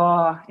feeding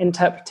our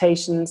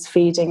interpretations,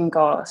 feeding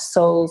our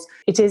souls.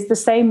 It is the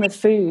same with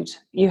food.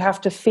 You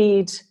have to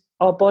feed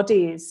our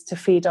bodies to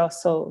feed our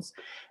souls.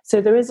 So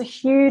there is a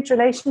huge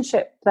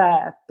relationship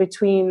there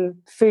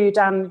between food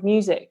and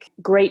music.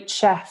 Great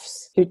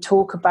chefs who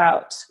talk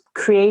about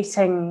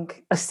creating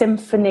a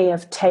symphony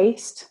of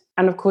taste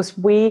And of course,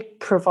 we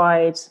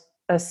provide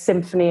a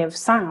symphony of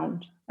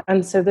sound.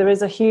 And so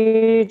there's a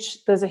huge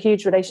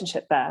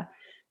relationship there.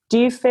 Do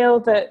you feel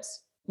that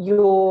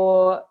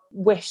your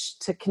wish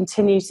to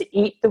continue to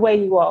eat the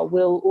way you are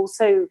will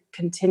also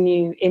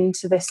continue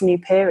into this new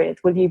period?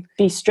 Will you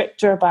be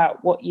stricter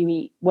about what you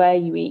eat, where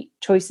you eat,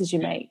 choices you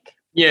make?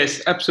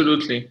 Yes,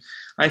 absolutely.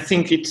 I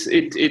think it's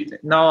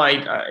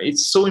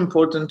so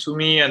important to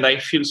me, and I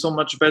feel so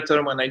much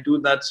better when I do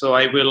that. So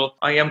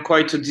I am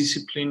quite a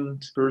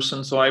disciplined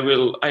person, so I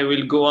will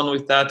go on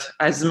with that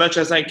as much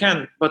as I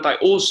can. But I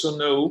also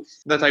know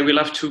that I will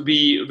have to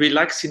be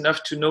relaxed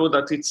enough to know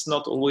that it's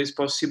not always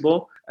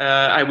possible.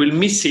 I will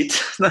miss it.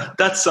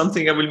 That's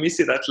something I will miss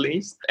it at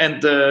least.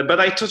 And but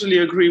I totally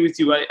agree with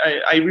you.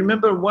 I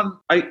remember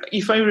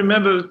if I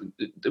remember,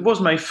 it was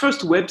my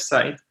first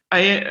website.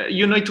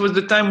 It was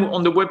the time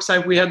on the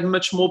website we had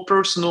much more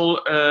personal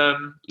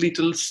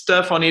little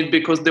stuff on it,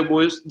 because there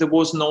was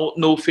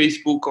no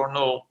Facebook or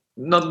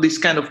not this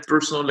kind of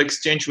personal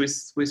exchange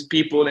with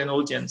people and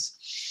audience.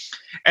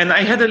 And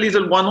I had a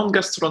little one on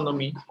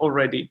gastronomy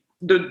already.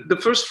 The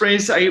first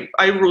phrase I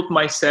wrote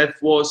myself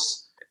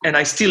was, and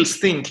I still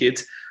think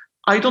it,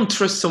 I don't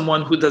trust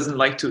someone who doesn't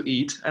like to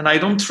eat, and I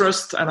don't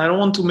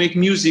want to make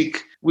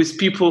music with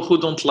people who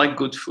don't like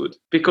good food,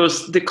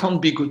 because they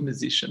can't be good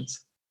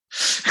musicians.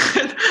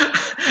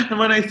 And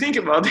when I think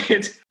about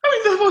it, I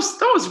mean, that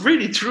was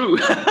really true.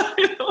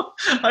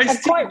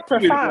 That's quite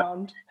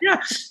profound. Yeah,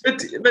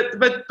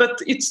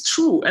 but it's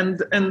true,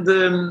 and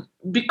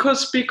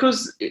because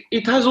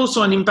it has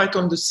also an impact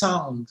on the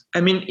sound.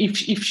 I mean,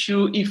 if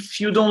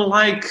you don't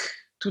like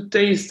to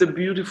taste the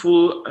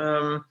beautiful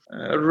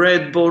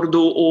red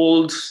Bordeaux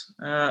old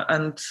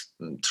and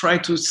try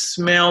to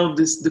smell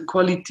the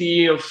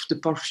quality of the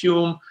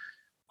perfume,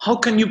 how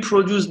can you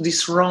produce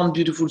this round,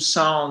 beautiful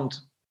sound,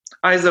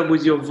 either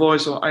with your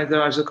voice or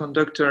either as a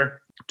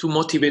conductor, to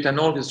motivate an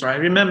orchestra? I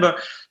remember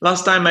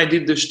last time I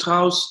did the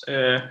Strauss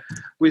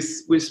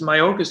with my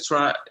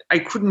orchestra, I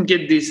couldn't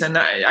get this. And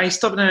I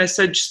stopped and I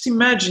said, just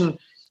imagine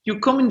you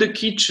come in the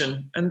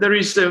kitchen and there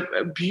is a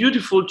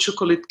beautiful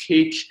chocolate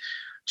cake,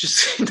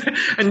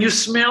 and you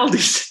smell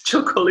this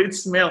chocolate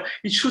smell.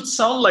 It should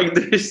sound like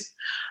this.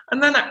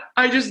 And then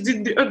I just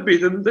did the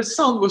upbeat and the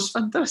sound was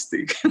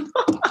fantastic.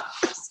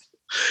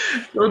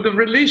 So the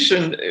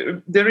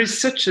relation, there is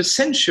such a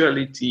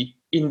sensuality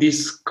in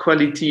this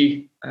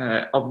quality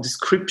of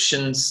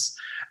descriptions.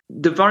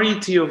 The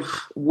variety of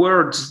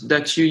words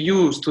that you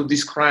use to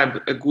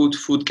describe a good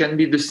food can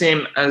be the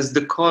same as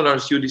the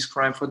colors you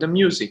describe for the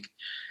music.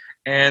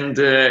 And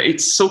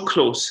it's so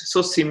close,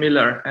 so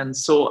similar, and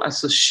so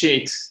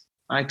associated.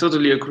 I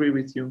totally agree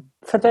with you.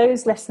 For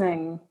those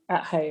listening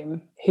at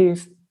home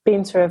who've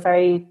been through a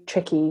very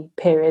tricky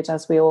period,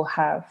 as we all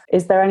have,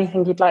 is there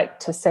anything you'd like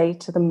to say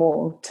to them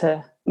all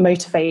to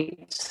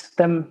motivate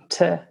them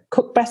to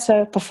cook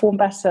better, perform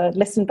better,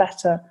 listen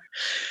better?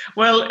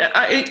 Well,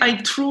 I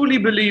truly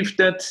believe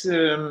that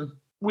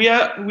we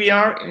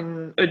are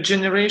in a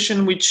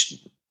generation which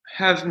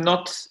have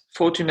not,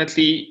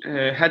 fortunately,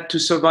 had to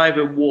survive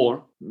a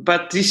war.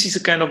 But this is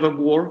a kind of a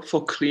war,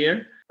 for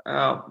clear,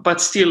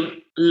 but still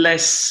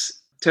less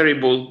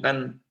terrible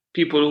than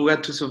people who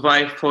had to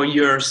survive for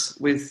years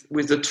with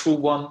the true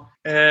one.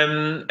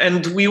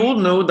 And we all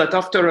know that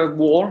after a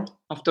war,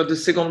 after the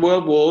Second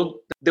World War,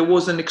 there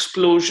was an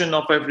explosion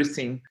of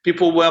everything.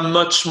 People were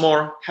much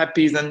more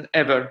happy than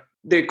ever.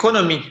 The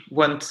economy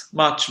went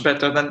much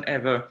better than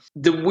ever.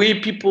 The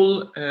way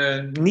people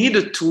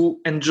needed to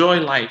enjoy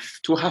life,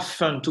 to have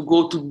fun, to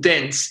go to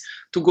dance,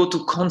 to go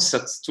to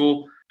concerts,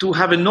 to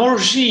have an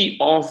orgy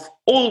of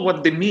all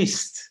what they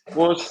missed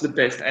was the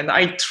best. And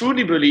I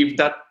truly believe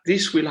that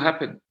this will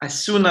happen as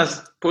soon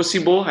as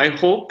possible, I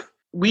hope.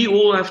 We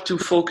all have to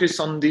focus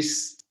on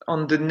this,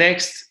 on the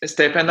next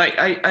step. And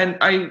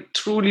I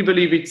truly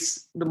believe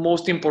it's the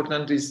most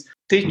important is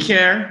take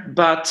care,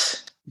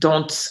 but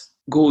don't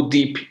go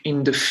deep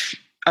in the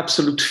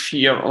absolute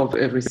fear of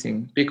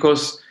everything.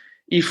 Because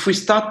if we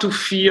start to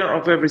fear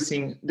of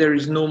everything, there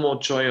is no more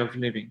joy of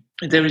living.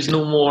 There is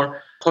no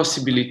more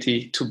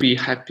possibility to be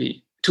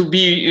happy. To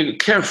be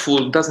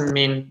careful doesn't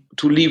mean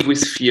to live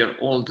with fear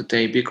all the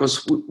day,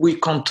 because we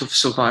can't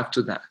survive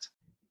to that.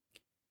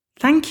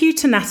 Thank you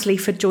to Natalie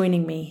for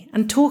joining me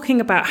and talking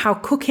about how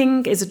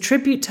cooking is a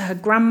tribute to her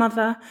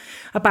grandmother,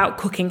 about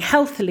cooking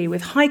healthily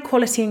with high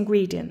quality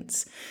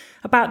ingredients,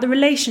 about the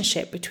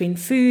relationship between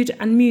food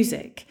and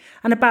music,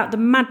 and about the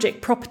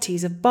magic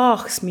properties of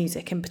Bach's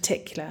music in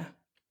particular.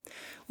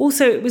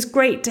 Also, it was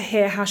great to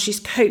hear how she's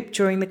coped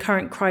during the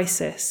current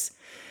crisis,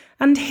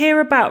 and hear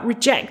about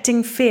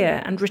rejecting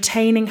fear and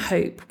retaining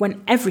hope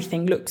when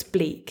everything looks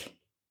bleak.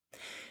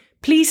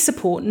 Please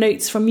support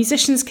Notes from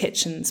Musicians'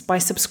 Kitchens by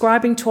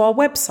subscribing to our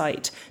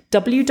website,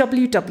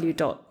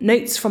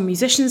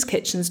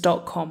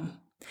 www.notesfrommusicianskitchens.com.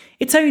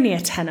 It's only a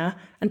tenner,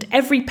 and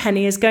every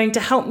penny is going to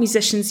help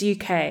Musicians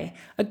UK,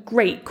 a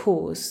great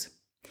cause.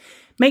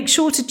 Make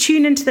sure to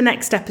tune into the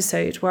next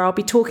episode where I'll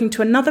be talking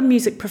to another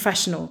music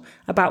professional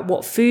about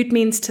what food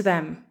means to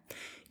them.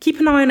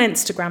 Keep an eye on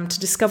Instagram to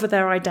discover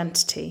their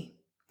identity.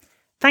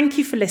 Thank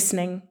you for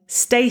listening,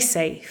 stay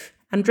safe,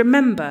 and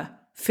remember,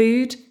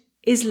 food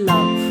is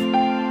love.